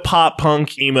was the pop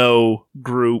punk emo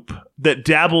group that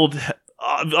dabbled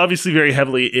obviously very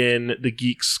heavily in the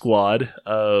geek squad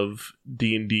of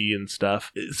D&D and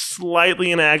stuff.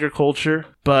 Slightly in agriculture,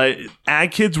 but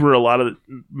ag kids were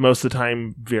most of the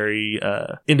time very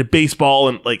into baseball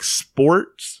and like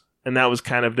sports. And that was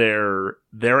kind of their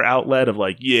outlet of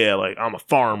like, yeah, like I'm a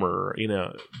farmer, you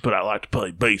know, but I like to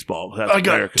play baseball. That's I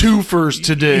got 2 first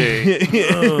today. And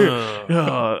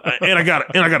I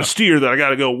got a steer that I got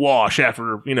to go wash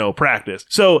after, you know, practice.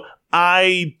 So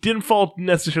I didn't fall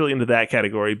necessarily into that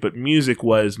category, but music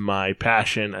was my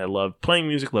passion. I loved playing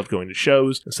music, loved going to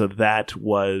shows. So that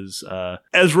was,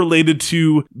 as related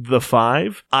to the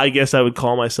 5, I guess I would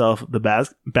call myself the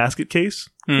basket case.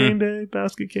 Green Day,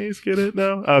 basket case, get it?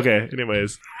 No? Okay,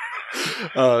 anyways.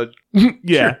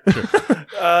 Yeah.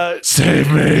 Sure.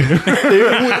 Save me.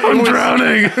 I'm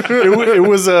drowning.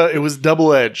 It was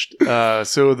double-edged.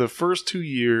 So the first 2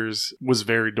 years was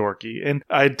very dorky, and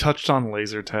I had touched on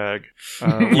laser tag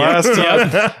last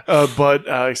time, but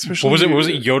especially what was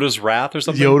it? Yoda's Wrath or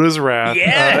something? Yoda's Wrath.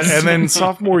 Yes. And then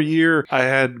sophomore year, I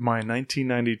had my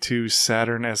 1992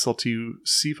 Saturn SL2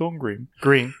 Seafoam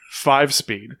Green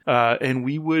 5-speed, and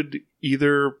we would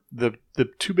either the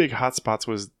 2 big hotspots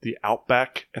was the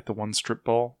Outback at the one strip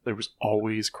ball. There was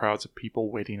always crowds of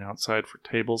people waiting outside for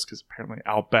tables because apparently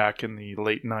Outback in the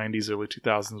late 90s, early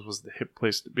 2000s was the hip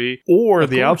place to be. Or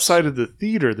the outside of the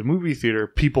theater, the movie theater,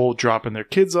 people dropping their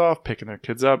kids off, picking their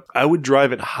kids up. I would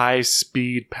drive at high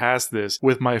speed past this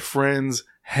with my friends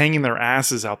hanging their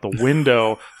asses out the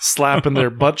window, slapping their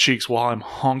butt cheeks while I'm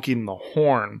honking the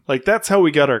horn. Like, that's how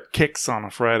we got our kicks on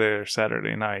a Friday or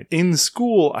Saturday night. In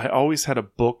school, I always had a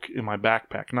book in my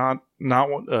backpack.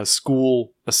 Not a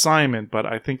school assignment, but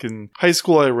I think in high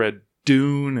school I read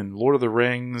Dune and Lord of the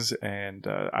Rings, and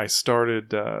I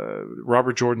started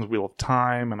Robert Jordan's Wheel of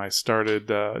Time, and I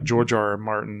started George R.R.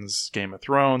 Martin's Game of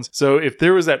Thrones. So if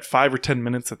there was that 5 or 10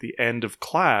 minutes at the end of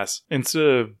class, instead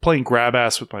of playing grab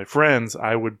ass with my friends,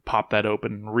 I would pop that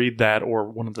open and read that, or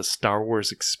one of the Star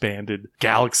Wars Expanded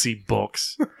Galaxy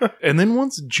books. And then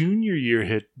once junior year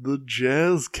hit, the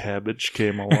Jazz Cabbage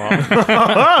came along.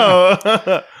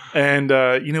 And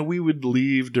you know, we would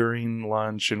leave during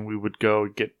lunch and we would go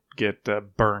get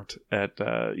burnt at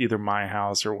either my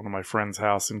house or one of my friends'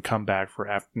 house and come back for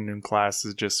afternoon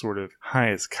classes just sort of high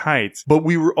as kites. But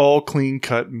we were all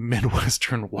clean-cut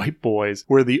Midwestern white boys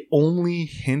where the only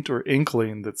hint or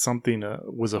inkling that something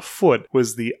was afoot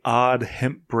was the odd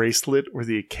hemp bracelet or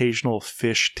the occasional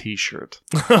fish t-shirt.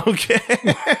 Okay.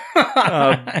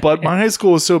 But my high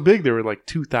school was so big, there were like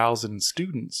 2,000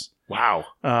 students.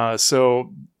 Wow.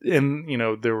 So, and, you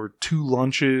know, there were 2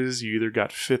 lunches. You either got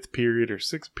 5th period or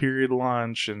 6th period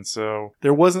lunch. And so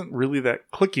there wasn't really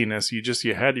that clickiness.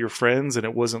 You had your friends, and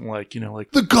it wasn't like, you know,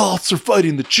 like the Goths are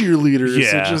fighting the cheerleaders.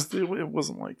 Yeah. It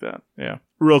wasn't like that. Yeah.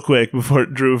 Real quick before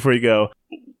you go,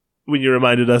 when you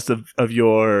reminded us of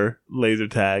your laser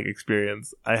tag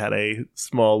experience, I had a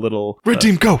small little Red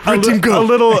team go! Red team go! A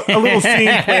little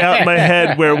scene play out in my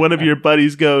head where one of your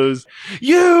buddies goes,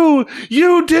 "You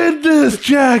did this,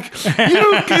 Jack!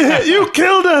 You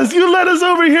killed us! You led us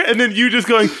over here!" And then you just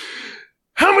going,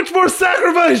 "How much more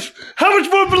sacrifice? How much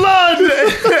more blood?"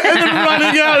 And then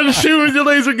running out and shooting with your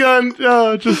laser gun.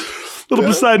 Little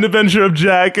Poseidon Adventure of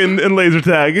Jack and laser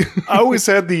tag. I always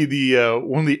had the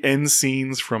one of the end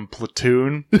scenes from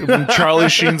Platoon when Charlie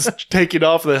Sheen's taking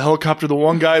off the helicopter. The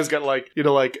one guy's got like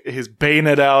his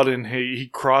bayonet out and he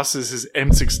crosses his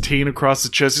M16 across the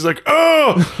chest. He's like,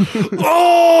 oh!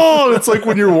 It's like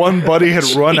when your one buddy had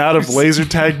run out of laser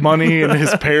tag money and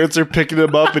his parents are picking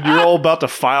him up and you're all about to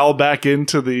file back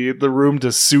into the room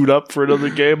to suit up for another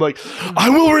game. Like, I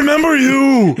will remember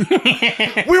you.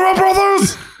 We were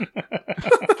brothers.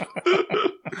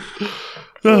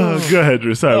 Go ahead,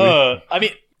 Drew. Sorry. I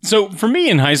mean, so for me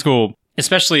in high school,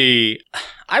 especially,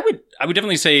 I would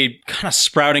definitely say kind of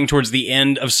sprouting towards the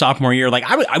end of sophomore year. Like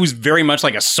I was very much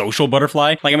like a social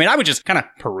butterfly. Like, I mean, I would just kind of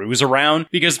peruse around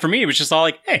because for me, it was just all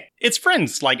like, hey, it's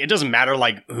friends. Like, it doesn't matter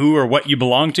like who or what you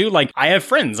belong to. Like, I have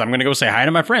friends. I'm going to go say hi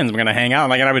to my friends. I'm going to hang out.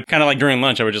 Like, and I would kind of like during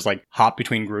lunch, I would just like hop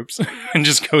between groups and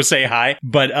just go say hi.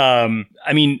 But, I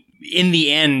mean, in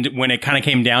the end, when it kind of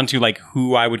came down to like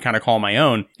who I would kind of call my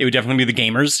own, it would definitely be the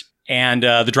gamers and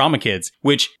the drama kids,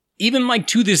 which even like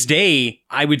to this day,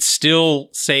 I would still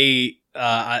say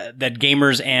that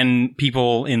gamers and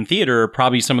people in theater are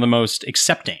probably some of the most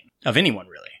accepting of anyone,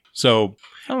 really. So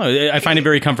I don't know. I find it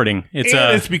very comforting.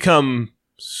 It's become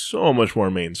so much more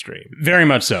mainstream. Very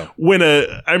much so.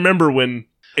 I remember when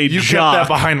you kept that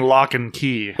behind lock and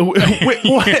key.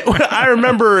 I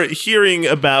remember hearing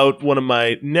about one of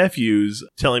my nephews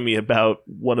telling me about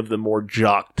one of the more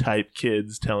jock type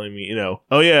kids telling me,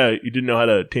 oh yeah, you didn't know how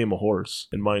to tame a horse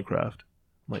in Minecraft.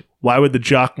 I'm like, why would the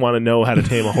jock want to know how to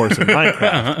tame a horse in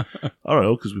Minecraft? I don't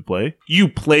know, because we play. You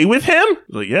play with him?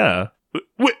 Like, yeah.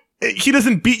 What? He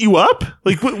doesn't beat you up?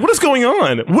 Like, what is going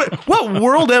on? What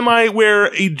world am I where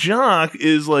a jock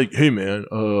is like, hey man,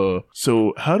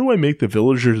 so how do I make the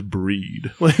villagers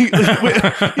breed? Like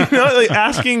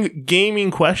asking gaming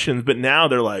questions, but now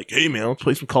they're like, hey man, let's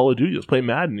play some Call of Duty, let's play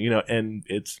Madden, and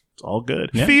it's all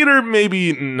good. Yeah. Theater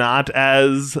maybe not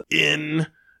as in,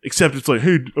 except it's like,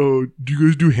 hey, do you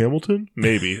guys do Hamilton?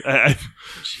 Maybe.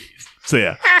 So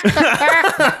yeah.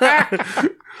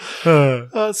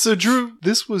 So Drew,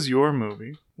 this was your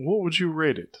movie. What would you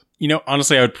rate it?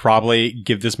 Honestly, I would probably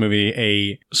give this movie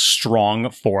a strong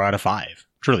 4 out of 5.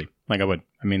 Truly. Like I would.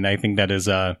 I mean, I think that is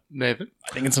Nathan?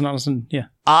 I think it's an honest, yeah.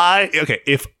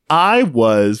 If I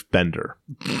was Bender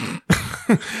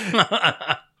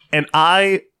and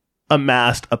I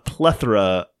amassed a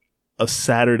plethora of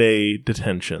Saturday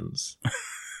detentions.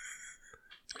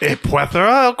 A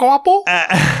plethora, guapo?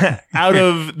 Out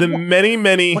of the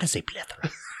many... What is a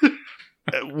plethora?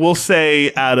 We'll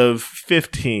say out of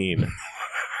 15,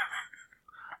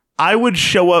 I would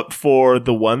show up for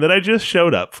the one that I just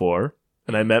showed up for,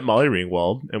 and I met Molly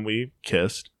Ringwald, and we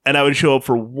kissed. And I would show up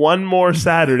for one more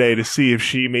Saturday to see if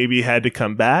she maybe had to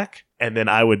come back, and then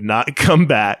I would not come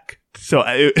back. So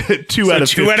 2 out of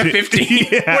 15. 2 out of 15?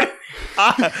 Yeah.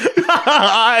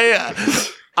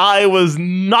 I was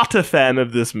not a fan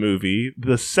of this movie.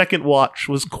 The second watch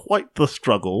was quite the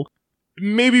struggle.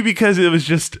 Maybe because it was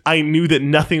just, I knew that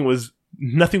nothing was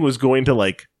going to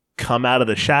like come out of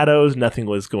the shadows. Nothing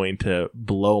was going to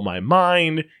blow my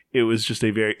mind. It was just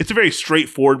it's a very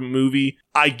straightforward movie.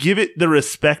 I give it the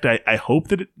respect I hope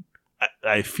that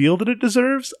I feel that it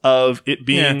deserves of it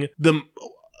being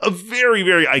a very,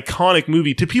 very iconic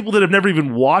movie to people that have never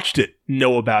even watched it,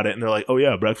 know about it. And they're like, oh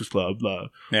yeah, Breakfast Club. Blah.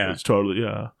 Yeah. It's totally,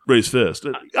 raise fist.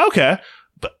 Okay.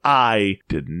 But I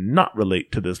did not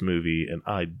relate to this movie, and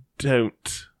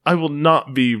I will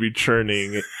not be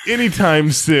returning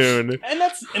anytime soon.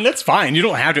 And that's fine. You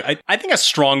don't have to. I think a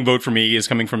strong vote for me is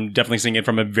coming from definitely seeing it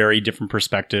from a very different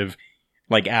perspective.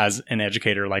 Like as an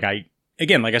educator, like I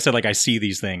said, like I see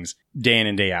these things day in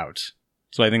and day out.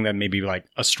 So I think that may be like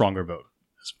a stronger vote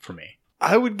for me.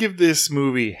 I would give this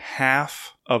movie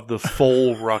half of the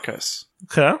full ruckus.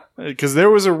 Okay. Because there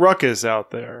was a ruckus out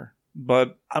there,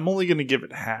 but I'm only going to give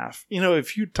it half.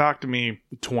 If you talked to me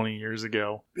 20 years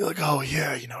ago, be like, oh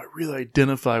yeah, I really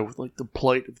identify with like the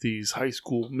plight of these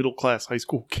middle-class high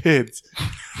school kids.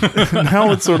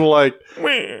 Now it's sort of like,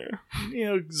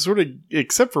 sort of,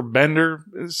 except for Bender,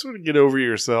 sort of get over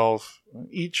yourself,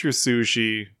 eat your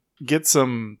sushi, get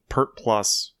some Pert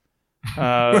Plus.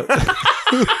 And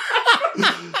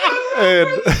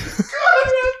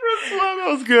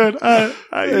that was good. I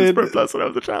used Pert Plus when I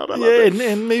was a child. I loved it.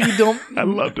 And maybe don't. I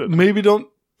loved it. Maybe don't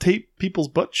tape people's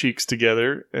butt cheeks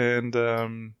together and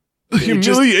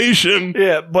humiliation.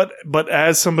 But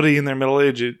as somebody in their middle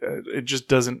age, it just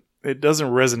doesn't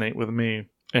resonate with me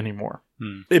anymore.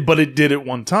 But it did at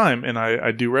one time, and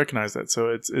I do recognize that. So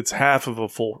it's half of a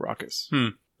full ruckus.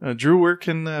 Drew, where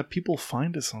can people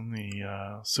find us on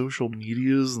the social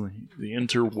medias and the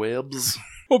interwebs?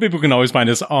 Well, people can always find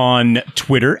us on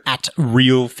Twitter at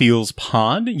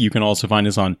RealFeelsPod. You can also find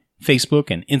us on Facebook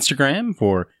and Instagram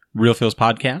for Real Feels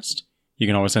Podcast. You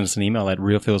can always send us an email at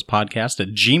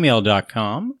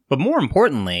realfeelspodcast@gmail.com. But more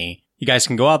importantly, you guys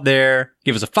can go out there,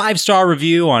 give us a 5-star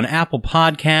review on Apple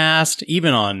Podcast,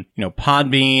 even on,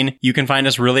 Podbean. You can find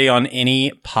us really on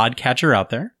any podcatcher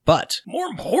out there. But more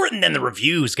important than the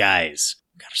reviews, guys,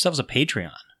 we got ourselves a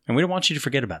Patreon, and we don't want you to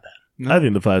forget about that. I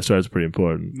think the 5 stars are pretty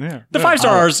important. Yeah. The 5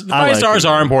 stars,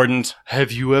 are important.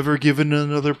 Have you ever given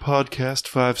another podcast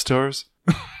 5 stars?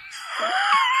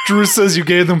 Drew says you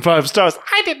gave them 5 stars.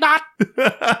 I did not.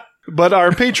 But our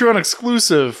Patreon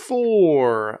exclusive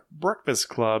for Breakfast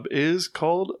Club is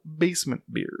called Basement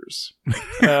Beers.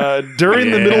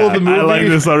 During the middle of the movie... I like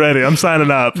this already. I'm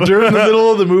signing up. During the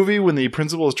middle of the movie, when the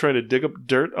principal is trying to dig up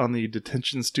dirt on the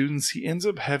detention students, he ends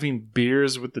up having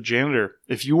beers with the janitor.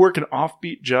 If you work an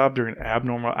offbeat job during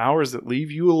abnormal hours that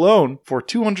leave you alone, for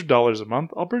 $200 a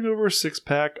month, I'll bring over a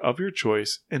 6-pack of your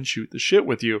choice and shoot the shit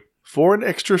with you. For an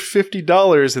extra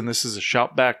 $50, and this is a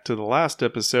shout back to the last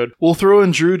episode, we'll throw in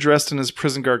Drew dressed in his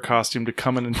prison guard costume to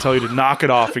come in and tell you to knock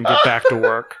it off and get back to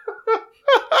work.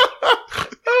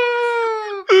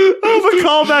 Oh, the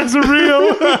callbacks are real.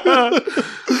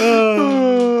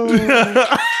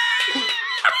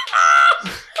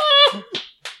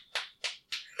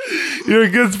 You're a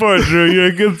good sport, Drew. You're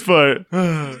a good sport.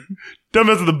 Don't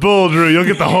mess with the bull, Drew. You'll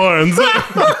get the horns.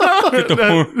 Get the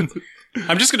horns.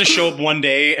 I'm just going to show up one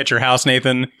day at your house,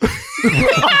 Nathan.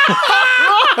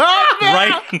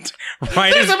 right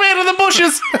There's a man in the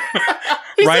bushes.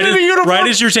 Right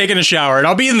as you're taking a shower, and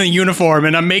I'll be in the uniform,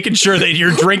 and I'm making sure that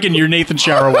you're drinking your Nathan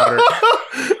shower water.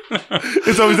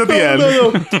 It's always at the end.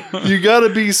 No. You gotta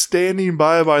be standing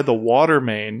by the water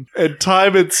main and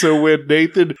time it so when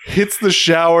Nathan hits the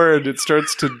shower and it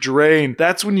starts to drain,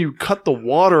 that's when you cut the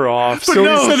water off. But So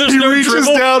there's he no reaches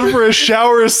dribble. down for a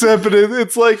shower sip, and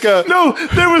it's like a... No,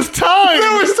 there was time.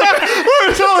 There was time.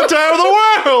 We're all the time of the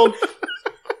world.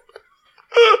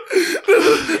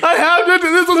 I have it.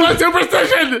 This was my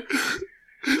superstition.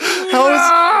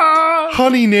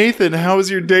 Honey Nathan, how was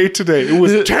your day today? It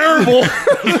was terrible.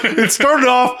 It started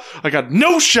off, I got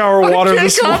no shower water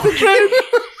this morning.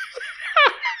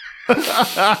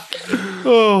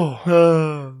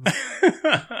 Oh.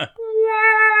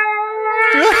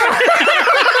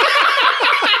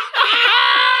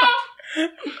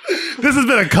 This has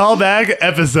been a callback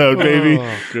episode, baby.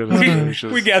 Oh, goodness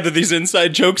gracious. We gathered these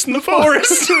inside jokes in the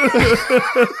forest.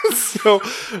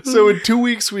 So in 2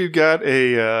 weeks, we've got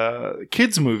a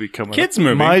kids movie coming Kids up.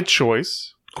 movie. My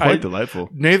choice. Quite delightful.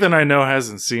 Nathan, I know,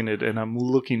 hasn't seen it, and I'm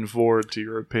looking forward to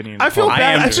your opinion. I feel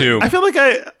bad. I am too. I feel like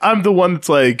I'm the one that's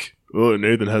like, oh,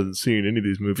 Nathan hasn't seen any of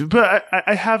these movies, but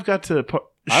I have got to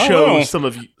show some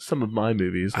of my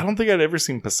movies. I don't think I'd ever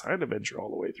seen Poseidon Adventure all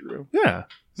the way through. Yeah.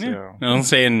 So. I'll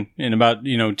say in about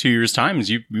 2 years' time,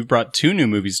 you've brought 2 new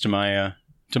movies to my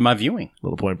viewing.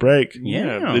 Little Point Break.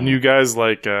 Yeah. Then you guys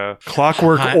like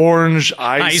Clockwork Orange,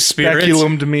 High Spirits.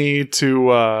 speculummed me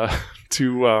to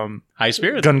High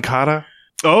Spirits. Gunkata.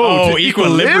 Oh,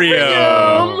 Equilibrium.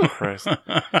 Oh, Christ.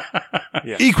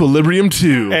 Yeah. Equilibrium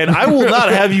 2. And I will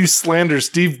not have you slander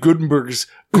Steve Gutenberg's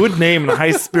good name in High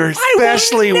Spirits,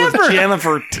 especially with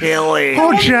Jennifer Tilly.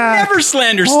 Oh, Jack. Never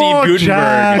slander Steve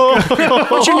Gutenberg.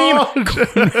 What's your name?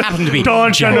 Happened to be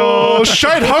Don't you know? Oh,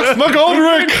 shite Hux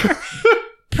McGoldrick.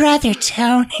 Brother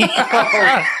Tony.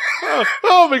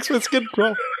 Oh, makes my skin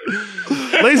crawl.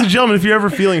 Ladies and gentlemen, if you're ever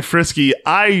feeling frisky,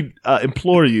 I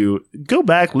implore you, go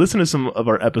back, listen to some of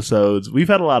our episodes. We've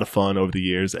had a lot of fun over the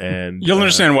years, and You'll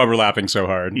understand why we're laughing so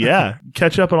hard. yeah,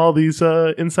 catch up on all these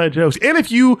inside jokes. And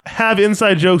if you have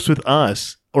inside jokes with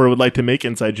us or would like to make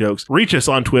inside jokes, reach us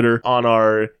on Twitter, on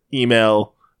our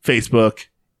email, Facebook,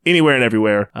 anywhere and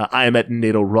everywhere. I am at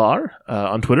NatoRar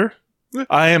on Twitter.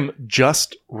 I am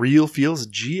just Real Feels,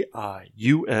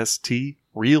 GIUST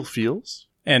Real Feels.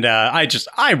 And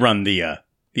I run the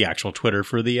actual Twitter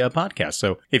for the podcast.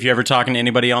 So if you're ever talking to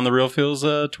anybody on the Real Feels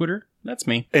Twitter, that's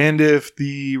me. And if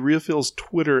the Real Feels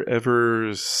Twitter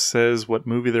ever says what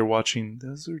movie they're watching,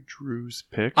 those are Drew's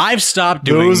picks. I've stopped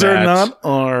doing those that. Those are not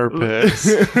our picks.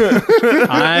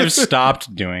 I've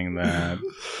stopped doing that.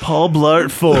 Paul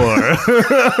Blart 4.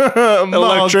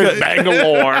 Electric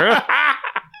Bangalore.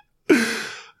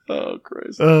 Oh,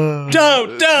 Christ.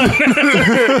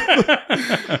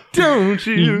 Don't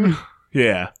you?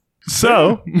 Yeah.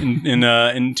 So,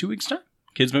 in 2 weeks' time,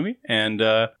 kids movie. And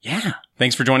yeah,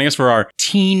 thanks for joining us for our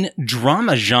teen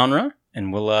drama genre.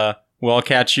 And we'll all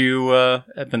catch you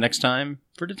at the next time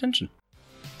for detention.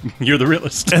 You're the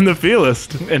realist. And the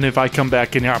feelist. And if I come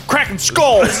back in here, I'm cracking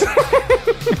skulls!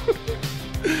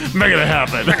 Making it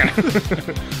happen.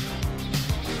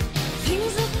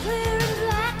 Things are clear and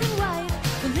black and white.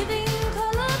 The living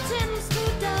color tends to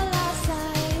dull our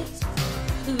sight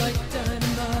like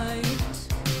dynamite.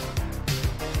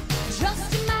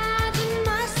 Just imagine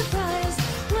my surprise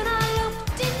when I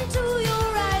looked into your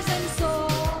eyes and saw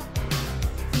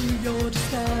through your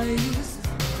disguise.